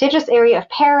prestigious area of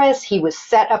Paris. He was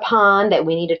set upon that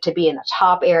we needed to be in the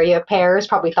top area of Paris.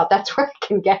 Probably thought that's where I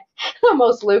can get the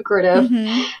most lucrative,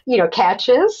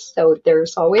 catches. So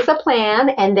there's always a plan.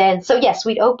 And then, so yes,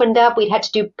 we'd opened up. We'd had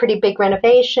to do pretty big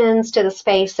renovations to the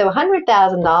space. So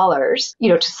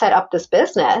 $100,000, to set up this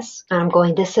business. And I'm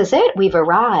going, this is it. We've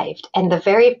arrived. And the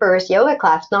very first yoga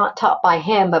class, not taught by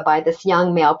him, but by this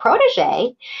young male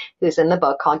protege who's in the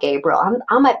book called Gabriel.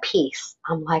 I'm at peace.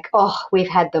 I'm like, oh, we've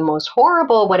had the most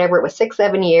horrible, whatever it was,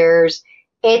 6-7 years.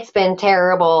 It's been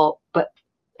terrible, but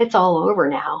it's all over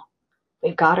now.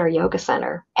 We've got our yoga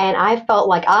center. And I felt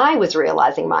like I was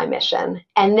realizing my mission.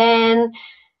 And then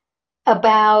a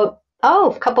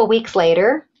couple weeks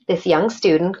later, this young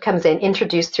student comes in,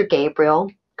 introduced through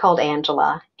Gabriel, called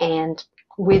Angela. And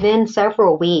within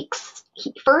several weeks,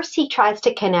 he tries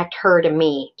to connect her to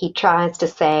me. He tries to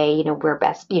say, we're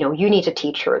best, you need to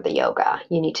teach her the yoga.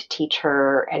 You need to teach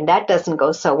her. And that doesn't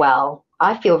go so well.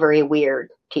 I feel very weird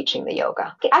teaching the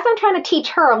yoga. As I'm trying to teach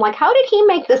her, I'm like, how did he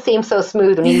make this seem so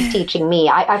smooth when he was teaching me?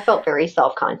 I felt very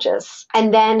self-conscious.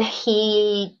 And then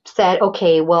he said,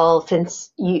 okay, well,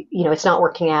 since it's not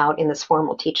working out in this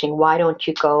formal teaching, why don't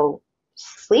you go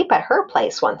sleep at her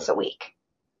place once a week?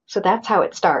 So that's how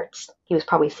it starts. He was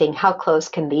probably saying, how close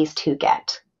can these two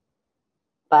get?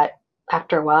 But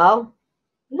after a while,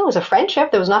 it was a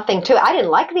friendship. There was nothing to it. I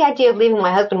didn't like the idea of leaving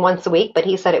my husband once a week, but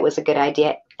he said it was a good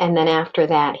idea. And then after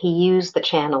that, he used the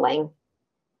channeling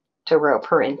to rope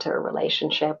her into a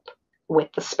relationship with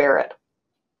the spirit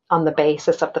on the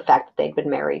basis of the fact that they'd been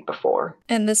married before.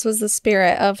 And this was the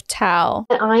spirit of Tao.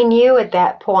 And I knew at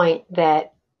that point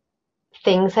that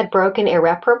things had broken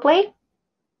irreparably.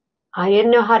 I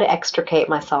didn't know how to extricate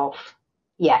myself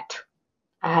yet.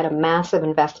 I had a massive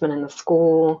investment in the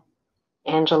school.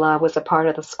 Angela was a part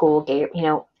of the school.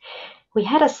 We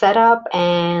had a setup,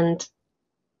 and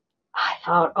I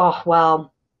thought, oh,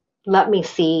 well, let me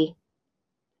see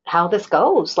how this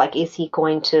goes. Like, is she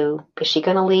going to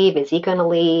leave? Is he going to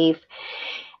leave?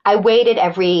 I waited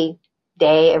every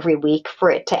day, every week for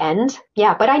it to end.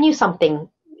 Yeah, but I knew something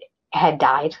had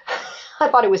died. I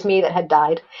thought it was me that had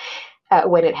died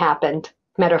when it happened,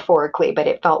 metaphorically, but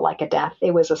it felt like a death.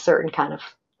 It was a certain kind of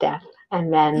death.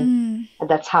 And then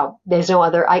that's how,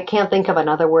 I can't think of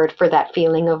another word for that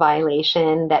feeling of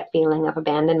violation, that feeling of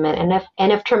abandonment,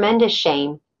 and of tremendous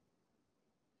shame.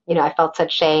 I felt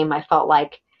such shame. I felt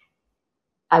like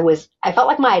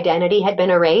my identity had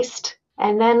been erased.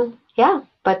 And then,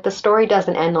 but the story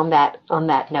doesn't end on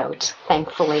that note.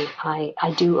 Thankfully,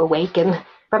 I do awaken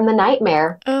from the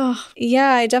nightmare. Oh,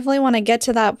 yeah, I definitely want to get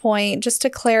to that point just to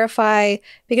clarify,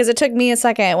 because it took me a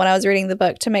second when I was reading the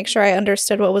book to make sure I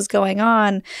understood what was going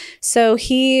on. So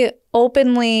he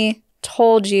openly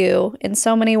told you in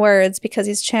so many words, because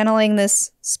he's channeling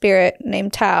this spirit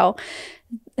named Tao,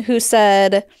 who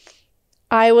said,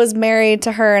 I was married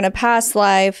to her in a past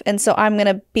life, and so I'm going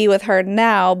to be with her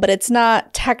now, but it's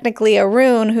not technically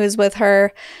Arun who's with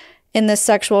her in this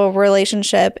sexual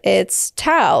relationship. It's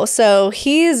Tao. So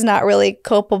he's not really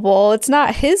culpable. It's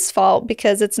not his fault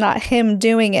because it's not him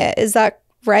doing it. Is that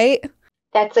right?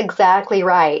 That's exactly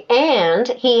right. And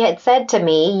he had said to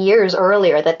me years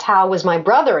earlier that Tao was my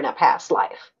brother in a past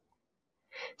life.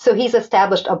 So he's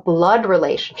established a blood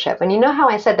relationship. And you know how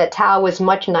I said that Tao was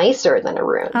much nicer than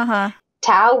Arun?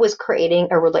 Tao was creating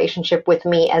a relationship with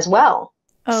me as well.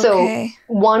 Okay. So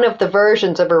one of the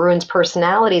versions of Arun's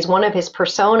personalities, one of his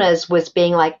personas was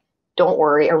being like, don't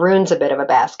worry, Arun's a bit of a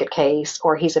basket case,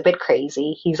 or he's a bit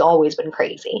crazy. He's always been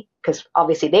crazy because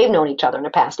obviously they've known each other in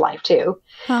a past life too.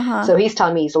 Uh-huh. So he's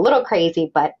telling me he's a little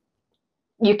crazy, but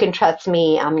you can trust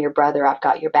me. I'm your brother. I've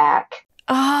got your back.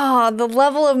 Oh, the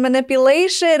level of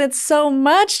manipulation. It's so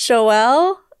much,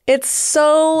 Joelle. It's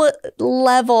so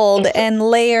leveled and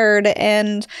layered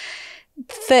and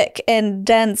thick and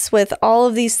dense with all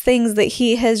of these things that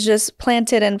he has just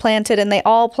planted, and they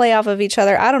all play off of each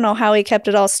other. I don't know how he kept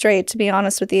it all straight, to be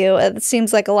honest with you. It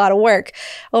seems like a lot of work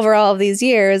over all of these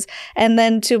years. And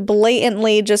then to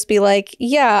blatantly just be like,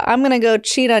 yeah, I'm going to go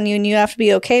cheat on you and you have to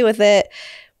be okay with it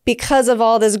because of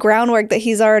all this groundwork that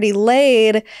he's already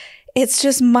laid. It's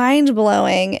just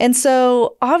mind-blowing. And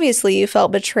so obviously you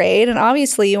felt betrayed, and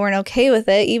obviously you weren't okay with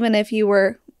it, even if you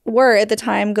were at the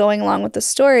time going along with the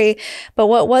story. But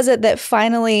what was it that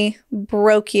finally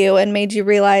broke you and made you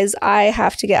realize, I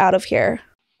have to get out of here?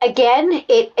 Again,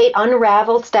 it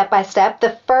unraveled step by step.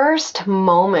 The first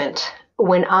moment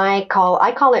when I call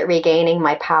it regaining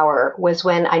my power was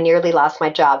when I nearly lost my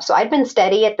job. So I'd been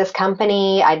steady at this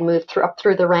company. I'd moved up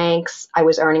through the ranks. I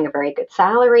was earning a very good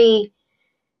salary.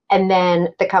 And then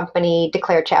the company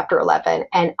declared Chapter 11.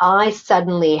 And I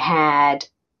suddenly had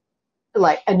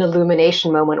like an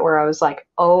illumination moment where I was like,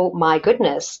 oh my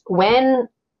goodness, when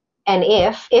and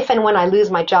if and when I lose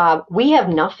my job, we have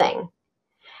nothing.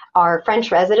 Our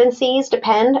French residencies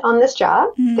depend on this job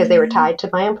because they were tied to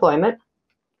my employment.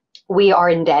 We are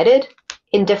indebted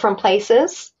in different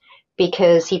places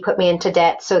because he put me into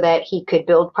debt so that he could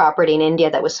build property in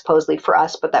India that was supposedly for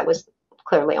us, but that was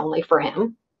clearly only for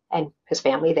him and his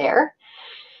family there.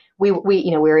 We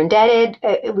were indebted.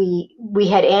 We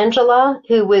had Angela,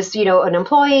 who was, an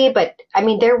employee, but I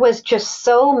mean, there was just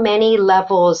so many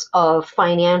levels of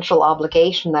financial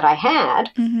obligation that I had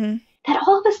that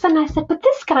all of a sudden I said, but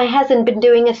this guy hasn't been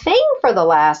doing a thing for the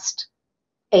last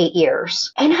 8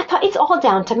 years. And I thought, it's all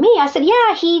down to me. I said,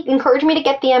 yeah, he encouraged me to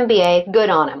get the MBA. Good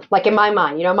on him. Like in my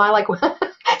mind,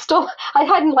 still, I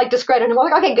hadn't discredited him. I'm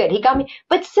like, okay, good. He got me.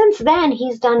 But since then,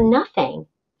 he's done nothing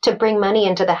to bring money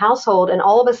into the household. And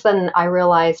all of a sudden I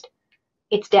realized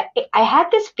I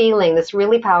had this feeling, this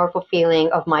really powerful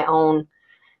feeling of my own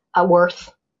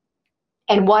worth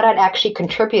and what I'd actually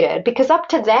contributed. Because up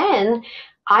to then,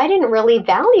 I didn't really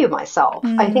value myself.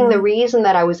 I think the reason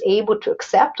that I was able to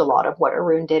accept a lot of what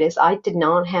Arun did is I did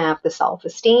not have the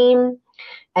self-esteem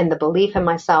and the belief in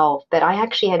myself that I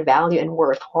actually had value and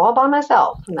worth all by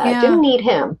myself and that I didn't need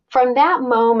him. From that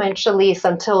moment, Shelise,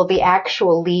 until the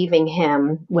actual leaving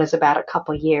him was about a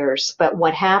couple years. But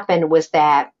what happened was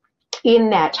that in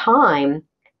that time,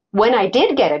 when I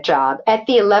did get a job at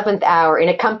the 11th hour in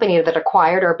a company that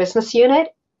acquired our business unit,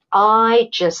 I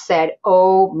just said,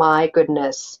 oh my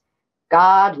goodness,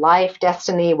 God, life,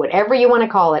 destiny, whatever you want to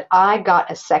call it, I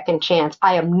got a second chance.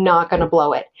 I am not going to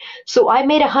blow it. So I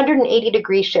made a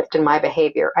 180-degree shift in my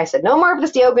behavior. I said, no more of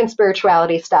this yoga and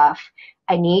spirituality stuff.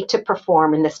 I need to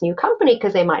perform in this new company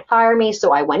because they might fire me.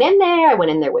 So I went in there. I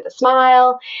went in there with a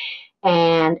smile.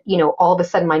 And, all of a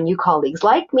sudden my new colleagues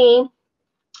like me.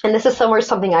 And this is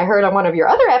something I heard on one of your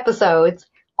other episodes.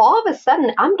 All of a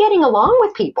sudden, I'm getting along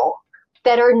with people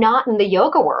that are not in the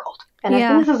yoga world. And I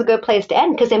think this is a good place to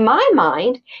end because in my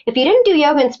mind, if you didn't do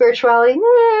yoga and spirituality,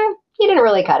 you didn't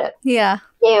really cut it. Yeah.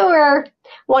 You were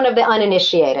one of the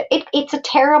uninitiated. It's a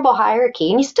terrible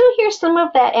hierarchy. And you still hear some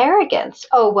of that arrogance.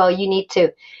 Oh, well, you need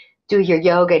to do your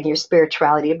yoga and your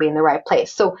spirituality to be in the right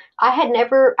place. So I had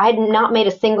not made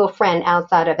a single friend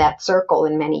outside of that circle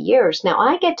in many years. Now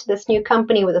I get to this new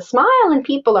company with a smile and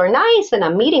people are nice and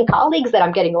I'm meeting colleagues that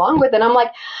I'm getting along with. And I'm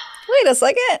like, wait a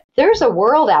second. There's a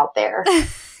world out there.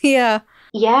 Yeah.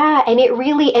 Yeah.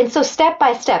 And so step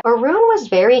by step, Arun was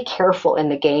very careful in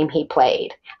the game he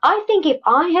played. I think if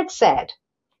I had said,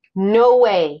 no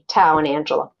way, Tao and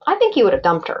Angela, I think he would have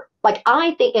dumped her.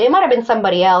 I think, and it might have been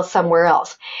somebody else somewhere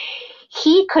else.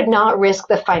 He could not risk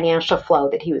the financial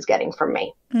flow that he was getting from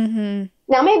me.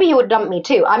 Now, maybe he would dump me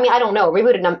too. I mean, I don't know. Maybe he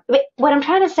would have dumped. But what I'm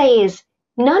trying to say is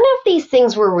none of these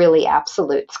things were really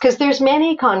absolutes because there's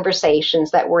many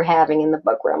conversations that we're having in the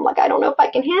book where I'm like, I don't know if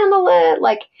I can handle it.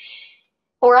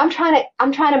 Or I'm trying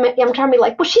to be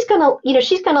like, well, she's going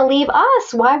to leave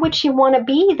us. Why would she want to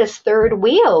be this third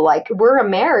wheel? We're a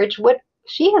marriage.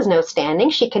 She has no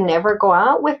standing. She can never go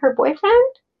out with her boyfriend.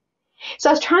 So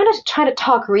I was trying to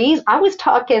talk reason. I was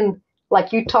talking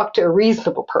like you talk to a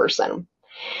reasonable person.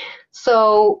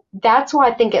 So that's why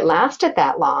I think it lasted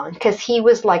that long because he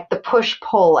was like the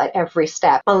push-pull at every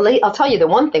step. I'll tell you the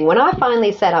one thing. When I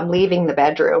finally said I'm leaving the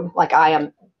bedroom,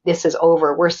 this is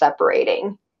over, we're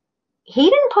separating, he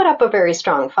didn't put up a very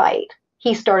strong fight.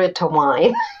 He started to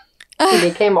whine. He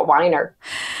became a whiner.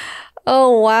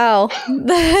 Oh, wow.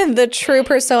 The true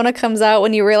persona comes out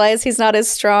when you realize he's not as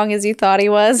strong as you thought he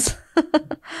was.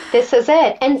 This is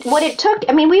it. And what it took,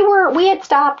 I mean, we had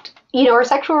stopped, our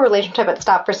sexual relationship had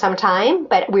stopped for some time,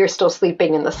 but we were still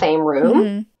sleeping in the same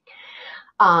room.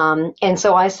 And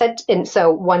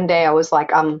so one day I was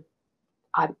like, I'm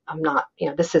not,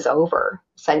 this is over,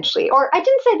 essentially. Or I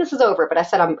didn't say this is over, but I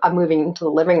said I'm moving into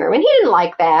the living room. And he didn't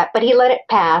like that, but he let it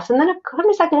pass. And then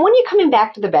a second, when are you coming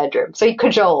back to the bedroom? So he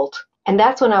cajoled. And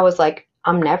that's when I was like,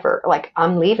 I'm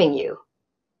leaving you.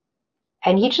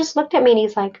 And he just looked at me and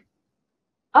he's like,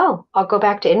 oh, I'll go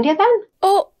back to India then?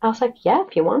 Oh. I was like, yeah,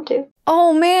 if you want to.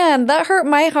 Oh, man, that hurt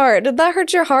my heart. Did that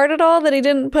hurt your heart at all that he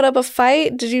didn't put up a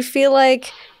fight? Did you feel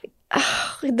like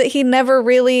that he never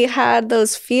really had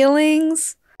those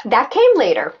feelings? That came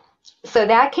later.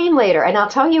 And I'll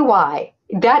tell you why.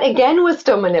 That, again, was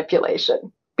still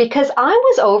manipulation. Because I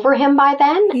was over him by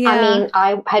then. Yeah. I mean,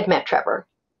 I had met Trevor.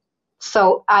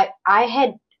 So I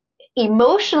had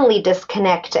emotionally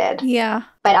disconnected. Yeah.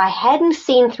 But I hadn't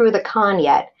seen through the con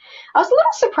yet. I was a little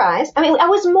surprised. I mean, I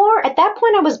was more, at that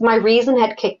point, my reason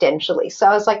had kicked in, Shelise. So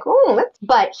I was like,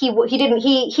 but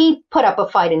he put up a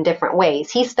fight in different ways.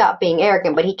 He stopped being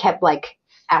arrogant, but he kept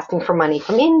asking for money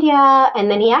from India. And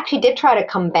then he actually did try to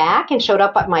come back and showed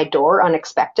up at my door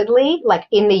unexpectedly. Like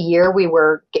in the year we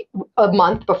were a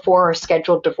month before our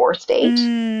scheduled divorce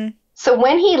date. So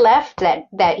when he left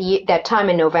that time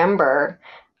in November,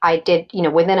 I did,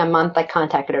 within a month, I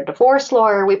contacted a divorce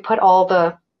lawyer. We put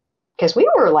because we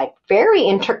were very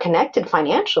interconnected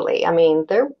financially. I mean,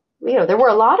 there were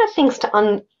a lot of things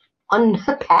to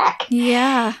unpack.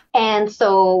 Yeah. And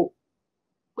so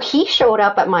he showed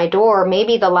up at my door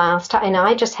maybe the last time, and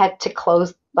I just had to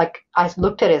close, I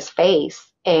looked at his face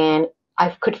and I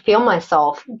could feel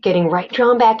myself getting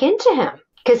drawn back into him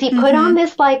because he put on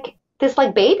this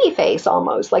baby face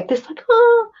almost,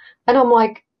 oh, and I'm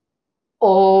like,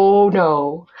 oh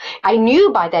no. I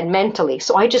knew by then mentally.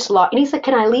 So I just and he said,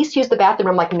 can I at least use the bathroom?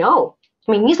 I'm like, no.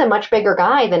 I mean, he's a much bigger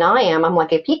guy than I am. I'm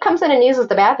like, if he comes in and uses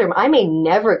the bathroom, I may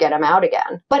never get him out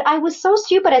again. But I was so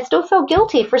stupid. I still felt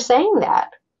guilty for saying that.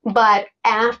 But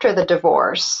after the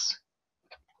divorce,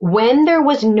 when there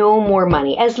was no more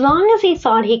money, as long as he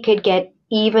thought he could get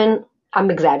even, I'm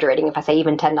exaggerating if I say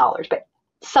even $10, but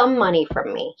some money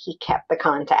from me, he kept the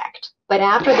contact. But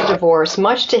after the divorce,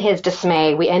 much to his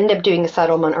dismay, we ended up doing a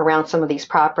settlement around some of these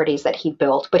properties that he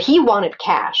built. But he wanted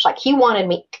cash. He wanted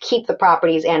me to keep the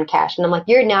properties and cash. And I'm like,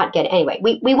 you're not getting. Anyway,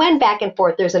 we went back and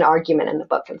forth. There's an argument in the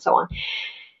book and so on.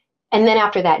 And then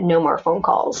after that, no more phone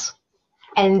calls.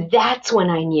 And that's when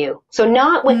I knew.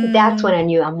 That's when I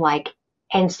knew. I'm like,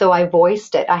 and so I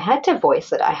voiced it. I had to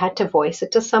voice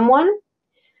it to someone.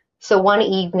 So one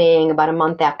evening, about a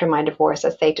month after my divorce, I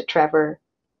say to Trevor,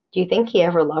 do you think he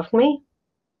ever loved me?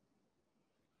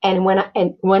 And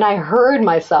when I heard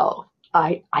myself,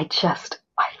 I thought,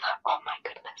 oh my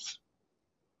goodness.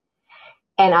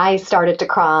 And I started to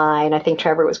cry, and I think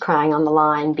Trevor was crying on the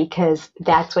line because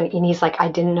that's when, and he's like, I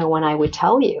didn't know when I would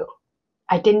tell you.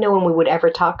 I didn't know when we would ever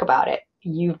talk about it.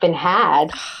 You've been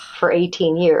had for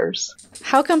 18 years.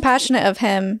 How compassionate of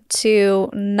him to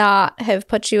not have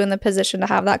put you in the position to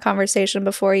have that conversation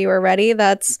before you were ready.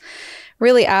 That's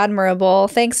really admirable.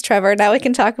 Thanks, Trevor. Now we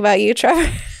can talk about you,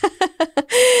 Trevor.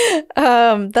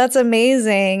 That's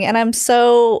amazing. And I'm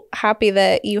so happy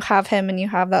that you have him and you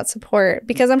have that support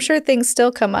because I'm sure things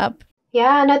still come up.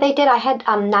 Yeah, no, they did. I had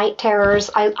night terrors.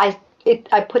 I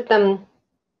put them,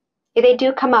 they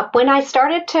do come up. When I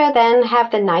started to then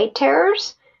have the night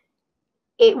terrors,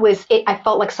 I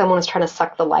felt like someone was trying to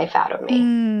suck the life out of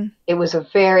me. It was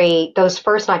those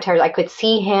first night terrors, I could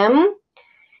see him.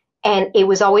 And it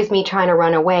was always me trying to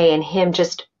run away and him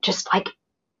just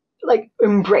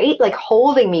embrace,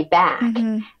 holding me back.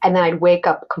 And then I'd wake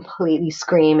up completely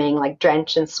screaming,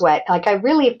 drenched in sweat. I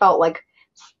really felt like,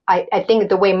 I think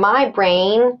the way my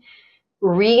brain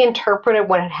reinterpreted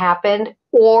what had happened,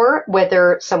 or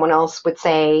whether someone else would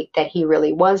say that he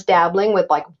really was dabbling with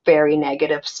very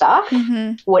negative stuff,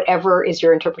 whatever is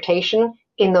your interpretation,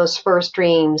 in those first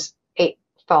dreams, it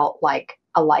felt like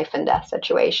a life and death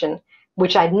situation,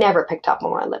 which I'd never picked up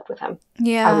on when I lived with him.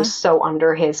 Yeah. I was so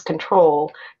under his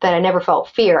control that I never felt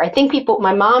fear. I think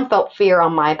my mom felt fear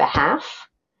on my behalf.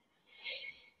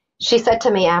 She said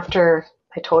to me after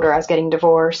I told her I was getting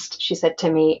divorced, she said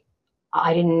to me,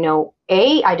 I didn't know,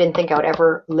 I didn't think I would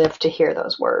ever live to hear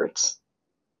those words.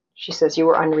 She says, you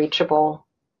were unreachable.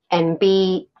 And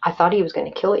B, I thought he was going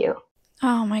to kill you.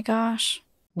 Oh my gosh.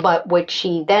 But what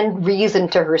she then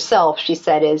reasoned to herself, she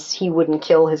said, is he wouldn't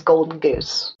kill his golden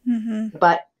goose.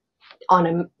 But on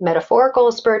a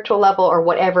metaphorical, spiritual level or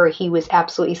whatever, he was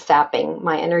absolutely sapping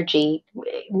my energy,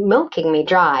 milking me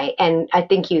dry. And I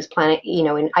think he was planning,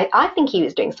 and I think he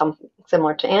was doing something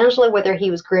similar to Angela, whether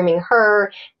he was grooming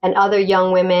her and other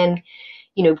young women,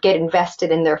 get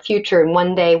invested in their future. And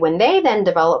one day when they then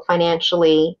develop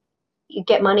financially, you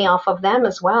get money off of them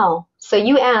as well. So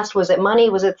you asked, was it money?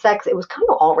 Was it sex? It was kind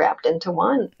of all wrapped into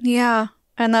one. Yeah.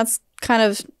 And that's kind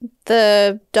of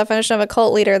the definition of a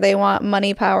cult leader. They want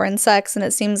money, power, and sex. And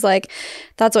it seems like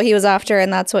that's what he was after.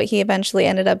 And that's what he eventually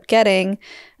ended up getting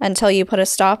until you put a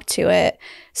stop to it.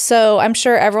 So I'm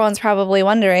sure everyone's probably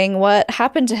wondering what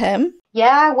happened to him.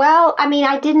 Yeah, well, I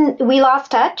mean, we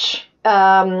lost touch.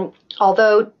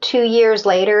 Although 2 years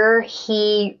later,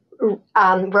 he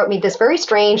wrote me this very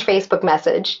strange Facebook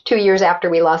message. 2 years after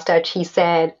we lost touch, he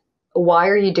said, "Why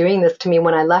are you doing this to me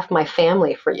when I left my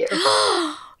family for you?"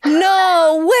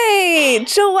 No, wait,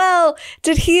 Joelle,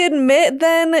 did he admit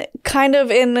then, kind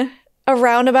of in a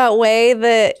roundabout way,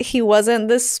 that he wasn't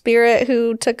the spirit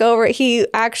who took over? He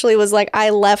actually was like,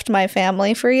 "I left my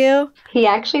family for you"? He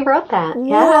actually wrote that.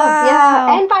 Yeah, wow.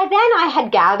 Yeah. And by then I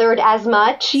had gathered as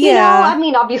much. Yeah. I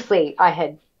mean, obviously I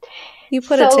had. You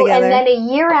put it together. And then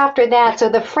a year after that, so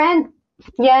the friend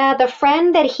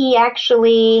that he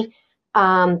actually,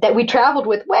 that we traveled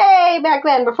with way back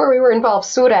then before we were involved,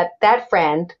 Surat, that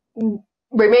friend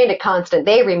remained a constant.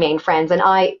 They remained friends. And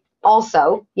I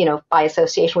also, by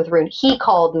association with Arun, he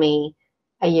called me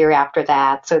a year after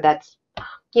that. So that's,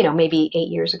 maybe 8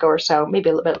 years ago or so, maybe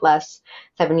a little bit less,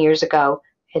 7 years ago,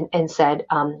 and said,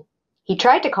 he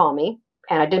tried to call me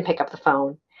and I didn't pick up the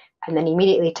phone. And then he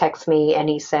immediately texts me and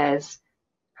he says,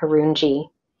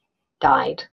 "Arunji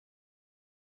died."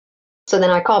 So then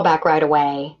I call back right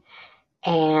away.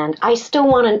 And I still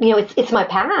want to, it's my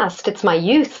past. It's my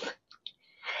youth.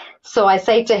 So I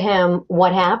say to him,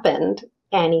 "What happened?"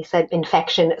 And he said,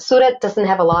 "Infection." Surat doesn't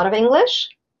have a lot of English.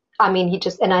 I mean,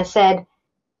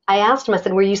 I asked him, I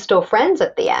said, "Were you still friends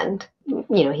at the end?"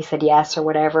 He said yes or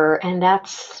whatever. And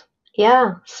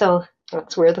so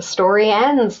that's where the story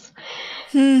ends.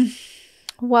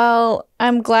 Well,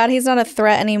 I'm glad he's not a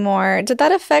threat anymore. Did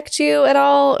that affect you at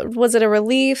all? Was it a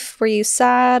relief? Were you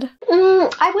sad?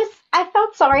 I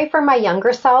felt sorry for my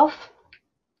younger self.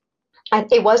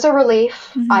 It was a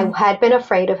relief. Mm-hmm. I had been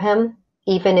afraid of him,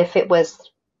 even if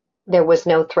there was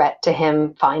no threat to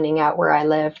him finding out where I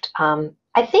lived.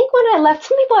 I think when I left,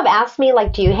 some people have asked me,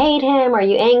 like, "Do you hate him? Are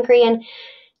you angry?" And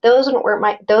those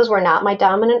were not my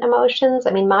dominant emotions.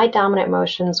 I mean, my dominant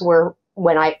emotions were,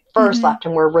 when I first left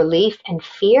him, were relief and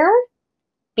fear,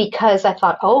 because I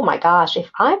thought, oh my gosh, if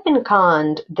I've been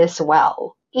conned this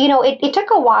well, it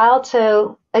took a while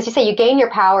to, as you say, you gain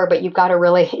your power, but you've got to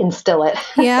really instill it.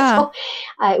 Yeah. So,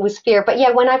 it was fear. But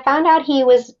yeah, when I found out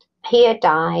he had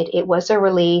died, it was a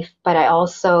relief, but I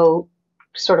also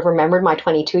sort of remembered my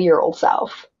 22-year-old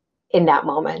self in that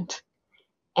moment.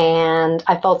 And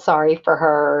I felt sorry for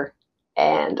her.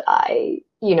 And I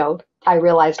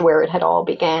realized where it had all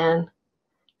begun.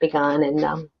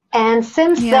 And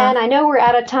since then, I know we're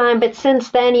out of time, but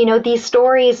since then, these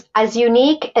stories, as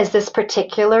unique as this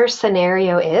particular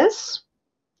scenario is,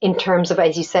 in terms of,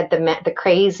 as you said, the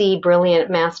crazy, brilliant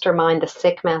mastermind, the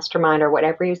sick mastermind, or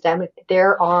whatever you said,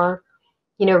 there are,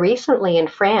 recently in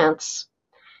France,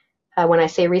 when I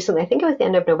say recently, I think it was the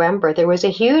end of November, there was a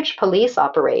huge police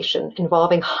operation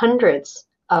involving hundreds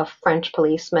of French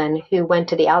policemen who went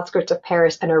to the outskirts of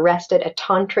Paris and arrested a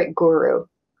tantric guru.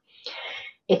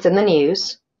 It's in the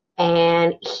news.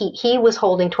 And he was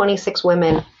holding 26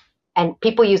 women, and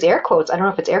people use air quotes. I don't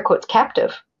know if it's air quotes,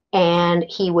 captive. And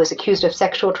he was accused of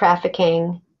sexual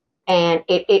trafficking. And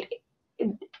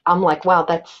I'm like, wow,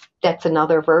 that's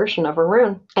another version of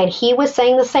Arun. And he was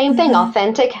saying the same thing,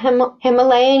 authentic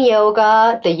Himalayan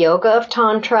yoga, the yoga of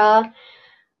Tantra,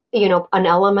 an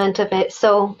element of it.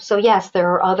 So yes,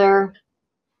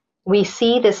 we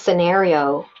see this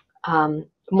scenario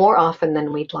more often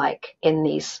than we'd like in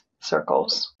these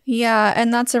circles. Yeah,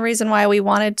 and that's a reason why we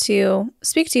wanted to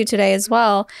speak to you today as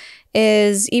well,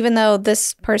 is even though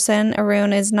this person,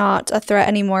 Arun, is not a threat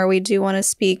anymore, we do want to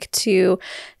speak to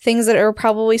things that are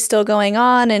probably still going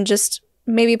on and just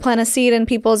maybe plant a seed in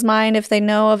people's mind if they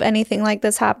know of anything like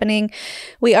this happening.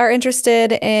 We are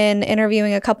interested in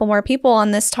interviewing a couple more people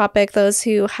on this topic, those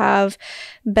who have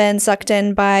been sucked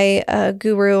in by a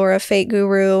guru or a fake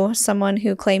guru, someone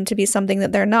who claimed to be something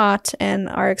that they're not and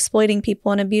are exploiting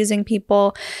people and abusing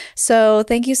people. So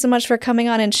thank you so much for coming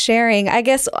on and sharing. I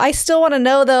guess I still want to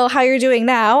know, though, how you're doing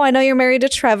now. I know you're married to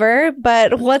Trevor,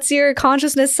 but what's your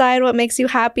consciousness side? What makes you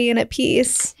happy and at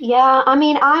peace? Yeah, I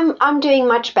mean, I'm doing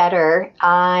much better.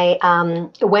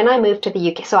 When I moved to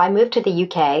the UK, so I moved to the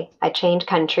UK, I changed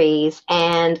countries,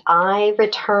 and I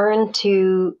returned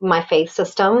to my faith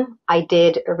system. I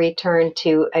did return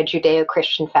to a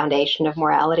Judeo-Christian foundation of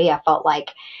morality. I felt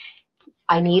like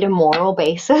I need a moral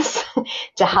basis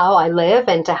to how I live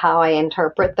and to how I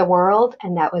interpret the world,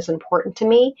 and that was important to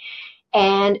me.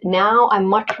 And now I'm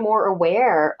much more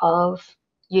aware of,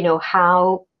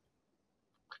 how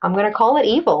I'm going to call it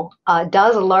evil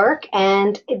does lurk,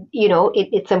 and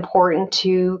it's important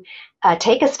to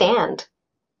take a stand.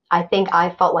 I think I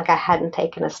felt like I hadn't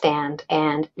taken a stand,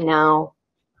 and now,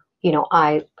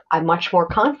 I'm much more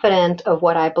confident of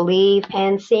what I believe,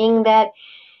 and seeing that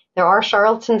there are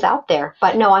charlatans out there.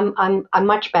 But no, I'm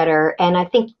much better, and I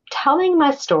think telling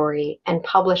my story and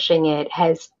publishing it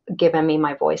has given me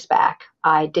my voice back.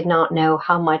 I did not know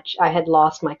how much I had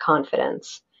lost my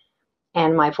confidence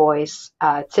and my voice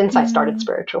since I started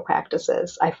spiritual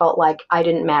practices. I felt like I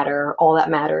didn't matter. All that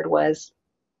mattered was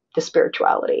the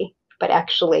spirituality. But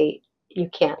actually, you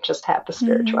can't just have the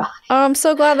spirituality. Oh, I'm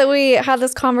so glad that we had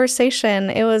this conversation.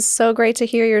 It was so great to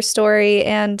hear your story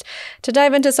and to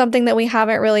dive into something that we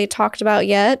haven't really talked about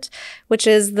yet, which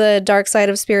is the dark side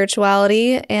of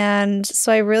spirituality. And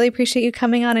so I really appreciate you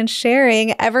coming on and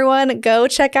sharing. Everyone, go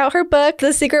check out her book,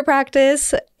 The Secret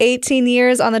Practice, 18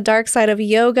 Years on the Dark Side of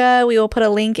Yoga. We will put a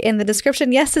link in the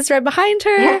description. Yes, it's right behind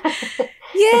her.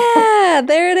 Yeah,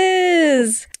 there it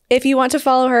is. If you want to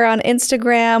follow her on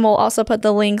Instagram, we'll also put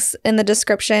the links in the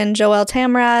description, Joelle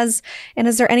Tamraz. And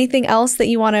is there anything else that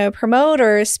you want to promote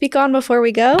or speak on before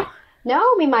we go? No,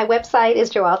 I mean, my website is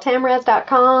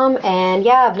joelletamraz.com. And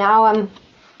yeah, now I'm a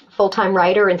full-time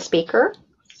writer and speaker.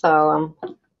 So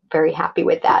I'm very happy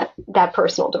with that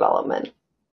personal development.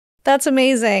 That's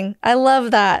amazing. I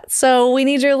love that. So we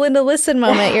need your Linda Listen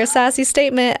moment, your sassy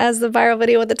statement as the viral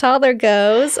video with the toddler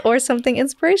goes, or something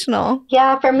inspirational.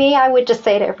 Yeah, for me, I would just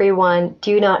say to everyone,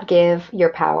 do not give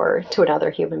your power to another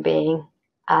human being.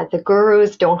 The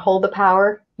gurus don't hold the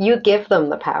power. You give them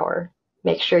the power.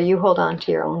 Make sure you hold on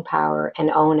to your own power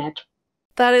and own it.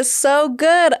 That is so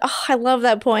good. Oh, I love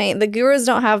that point. The gurus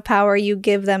don't have power. You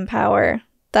give them power.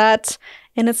 That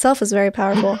in itself is very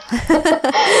powerful.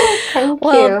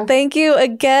 Thank you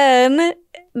again.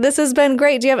 This has been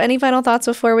great. Do you have any final thoughts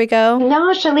before we go?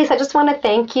 No, Shelise, I just want to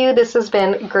thank you. This has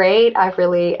been great. I've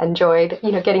really enjoyed,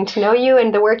 getting to know you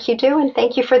and the work you do. And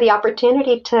thank you for the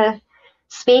opportunity to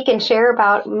speak and share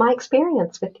about my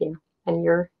experience with you and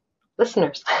your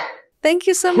listeners. Thank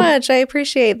you so much. I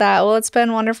appreciate that. Well, it's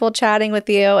been wonderful chatting with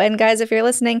you. And guys, if you're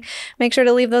listening, make sure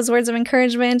to leave those words of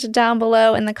encouragement down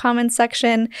below in the comments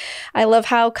section. I love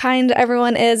how kind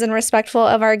everyone is and respectful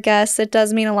of our guests. It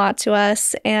does mean a lot to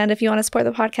us. And if you want to support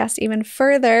the podcast even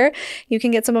further, you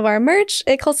can get some of our merch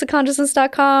at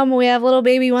cultstoconsciousness.com. We have little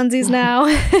baby onesies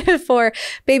now for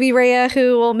baby Rhea,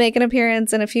 who will make an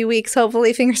appearance in a few weeks,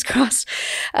 hopefully, fingers crossed.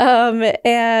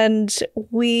 And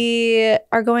we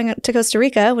are going to Costa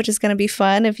Rica, which is going to be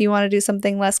fun if you want to do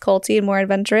something less culty and more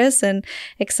adventurous and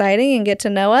exciting and get to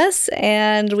know us.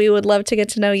 And we would love to get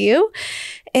to know you.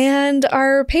 And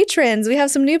our patrons, we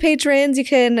have some new patrons. You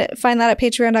can find that at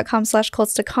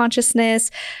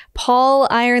patreon.com/cultstoconsciousness. Paul,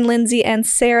 Iron, Lindsay, and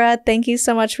Sarah, thank you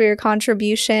so much for your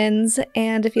contributions.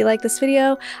 And if you like this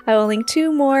video, I will link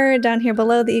 2 more down here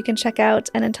below that you can check out.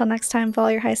 And until next time, follow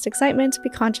your highest excitement, be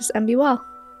conscious and be well.